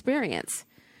different experience.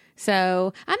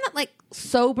 So I'm not like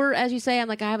sober, as you say. I'm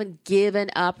like, I haven't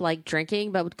given up like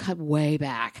drinking, but would cut way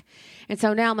back. And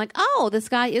so now I'm like, oh, the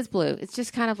sky is blue. It's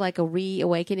just kind of like a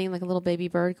reawakening, like a little baby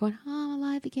bird going, oh, I'm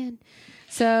alive again.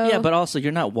 So yeah, but also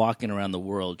you're not walking around the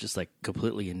world just like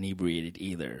completely inebriated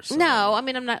either. So. No, I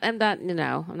mean, I'm not, I'm not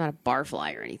a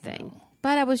barfly or anything. No.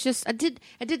 But I did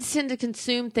tend to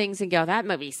consume things and go, that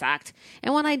movie sucked.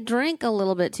 And when I drink a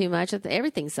little bit too much,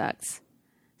 everything sucks.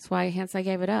 That's why, hence I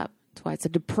gave it up. That's why it's a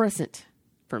depressant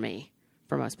for me,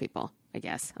 for most people, I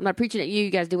guess. I'm not preaching at you. You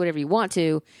guys do whatever you want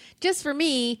to. Just for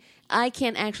me, I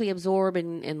can actually absorb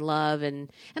and love. And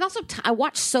also, I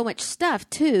watch so much stuff,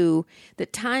 too,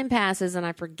 that time passes and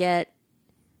I forget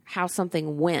how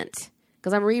something went.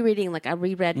 Because I'm rereading, like I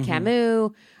reread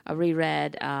Camus. I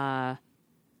reread a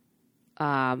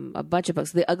bunch of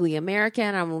books. The Ugly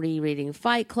American. I'm rereading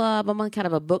Fight Club. I'm on kind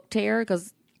of a book tear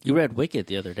because... You read Wicked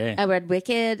the other day. I read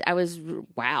Wicked.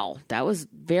 Wow, that was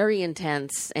very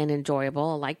intense and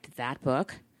enjoyable. I liked that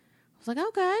book. I was like,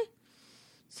 okay.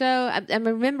 So I'm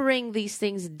remembering these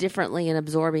things differently and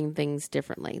absorbing things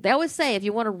differently. They always say if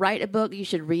you want to write a book, you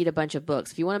should read a bunch of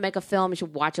books. If you want to make a film, you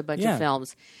should watch a bunch of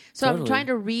films. So totally. I'm trying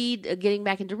to read, getting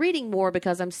back into reading more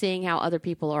because I'm seeing how other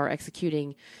people are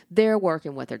executing their work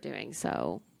and what they're doing.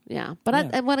 So, yeah.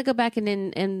 But I want to go back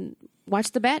and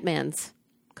watch the Batmans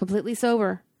completely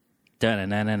sober.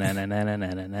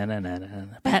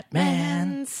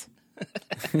 Batmans.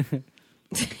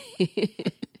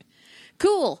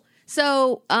 Cool.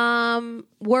 So,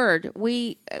 word.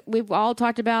 We've all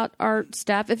talked about our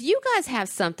stuff. If you guys have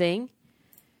something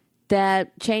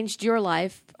that changed your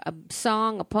life, a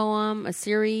song, a poem, a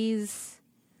series,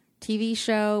 TV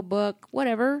show, book,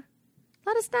 whatever,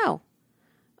 let us know.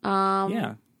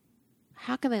 Yeah.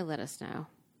 How can they let us know,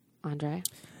 Andre?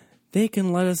 They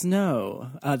can let us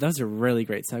know. That was a really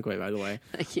great segue, by the way.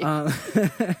 Thank you.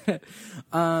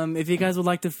 If you guys would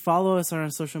like to follow us on our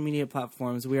social media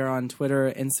platforms, we are on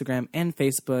Twitter, Instagram, and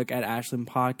Facebook at Ashland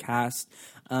Podcast.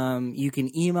 You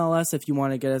can email us if you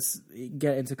want to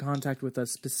get into contact with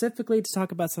us specifically to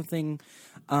talk about something.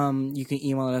 You can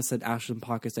email us at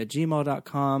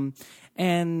ashlandpodcast@gmail.com.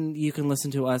 And you can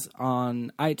listen to us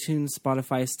on iTunes,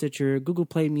 Spotify, Stitcher, Google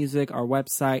Play Music, our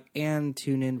website, and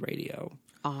TuneIn Radio.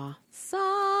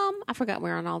 Awesome. I forgot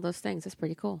we're on all those things. That's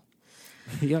pretty cool.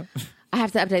 Yep. I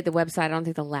have to update the website. I don't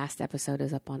think the last episode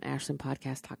is up on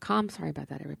ashlandpodcast.com. Sorry about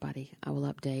that, everybody. I will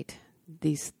update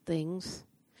these things.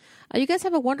 You guys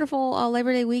have a wonderful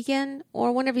Labor Day weekend,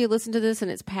 or whenever you listen to this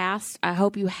and it's past. I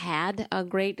hope you had a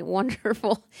great,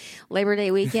 wonderful Labor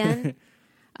Day weekend.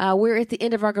 We're at the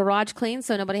end of our garage clean,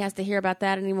 so nobody has to hear about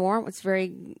that anymore. It's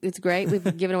great.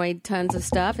 We've given away tons of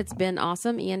stuff. It's been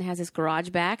awesome. Ian has his garage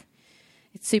back.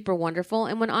 It's super wonderful.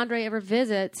 And when Andre ever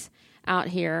visits out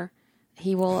here,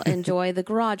 he will enjoy the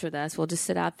garage with us. We'll just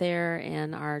sit out there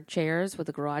in our chairs with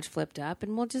the garage flipped up,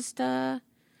 and we'll just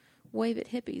wave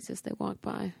at hippies as they walk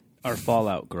by. Our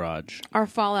Fallout garage. Our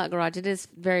Fallout garage. It is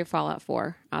very Fallout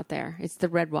 4 out there. It's the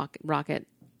Red Rocket,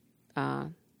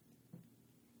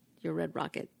 your Red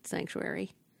Rocket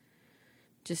sanctuary.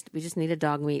 We just need a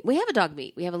dog meat. We have a dog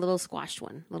meat. We have a little squashed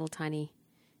one, little tiny,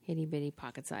 itty bitty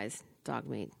pocket size dog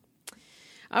meat.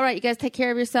 All right, you guys take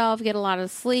care of yourself. Get a lot of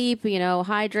sleep.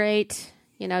 Hydrate.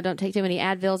 Don't take too many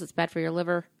Advils. It's bad for your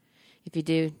liver. If you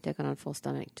do, take it on a full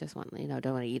stomach. Just don't want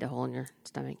to eat a hole in your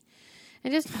stomach.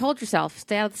 And just hold yourself.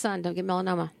 Stay out of the sun. Don't get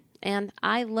melanoma. And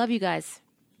I love you guys.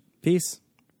 Peace.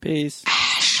 Peace.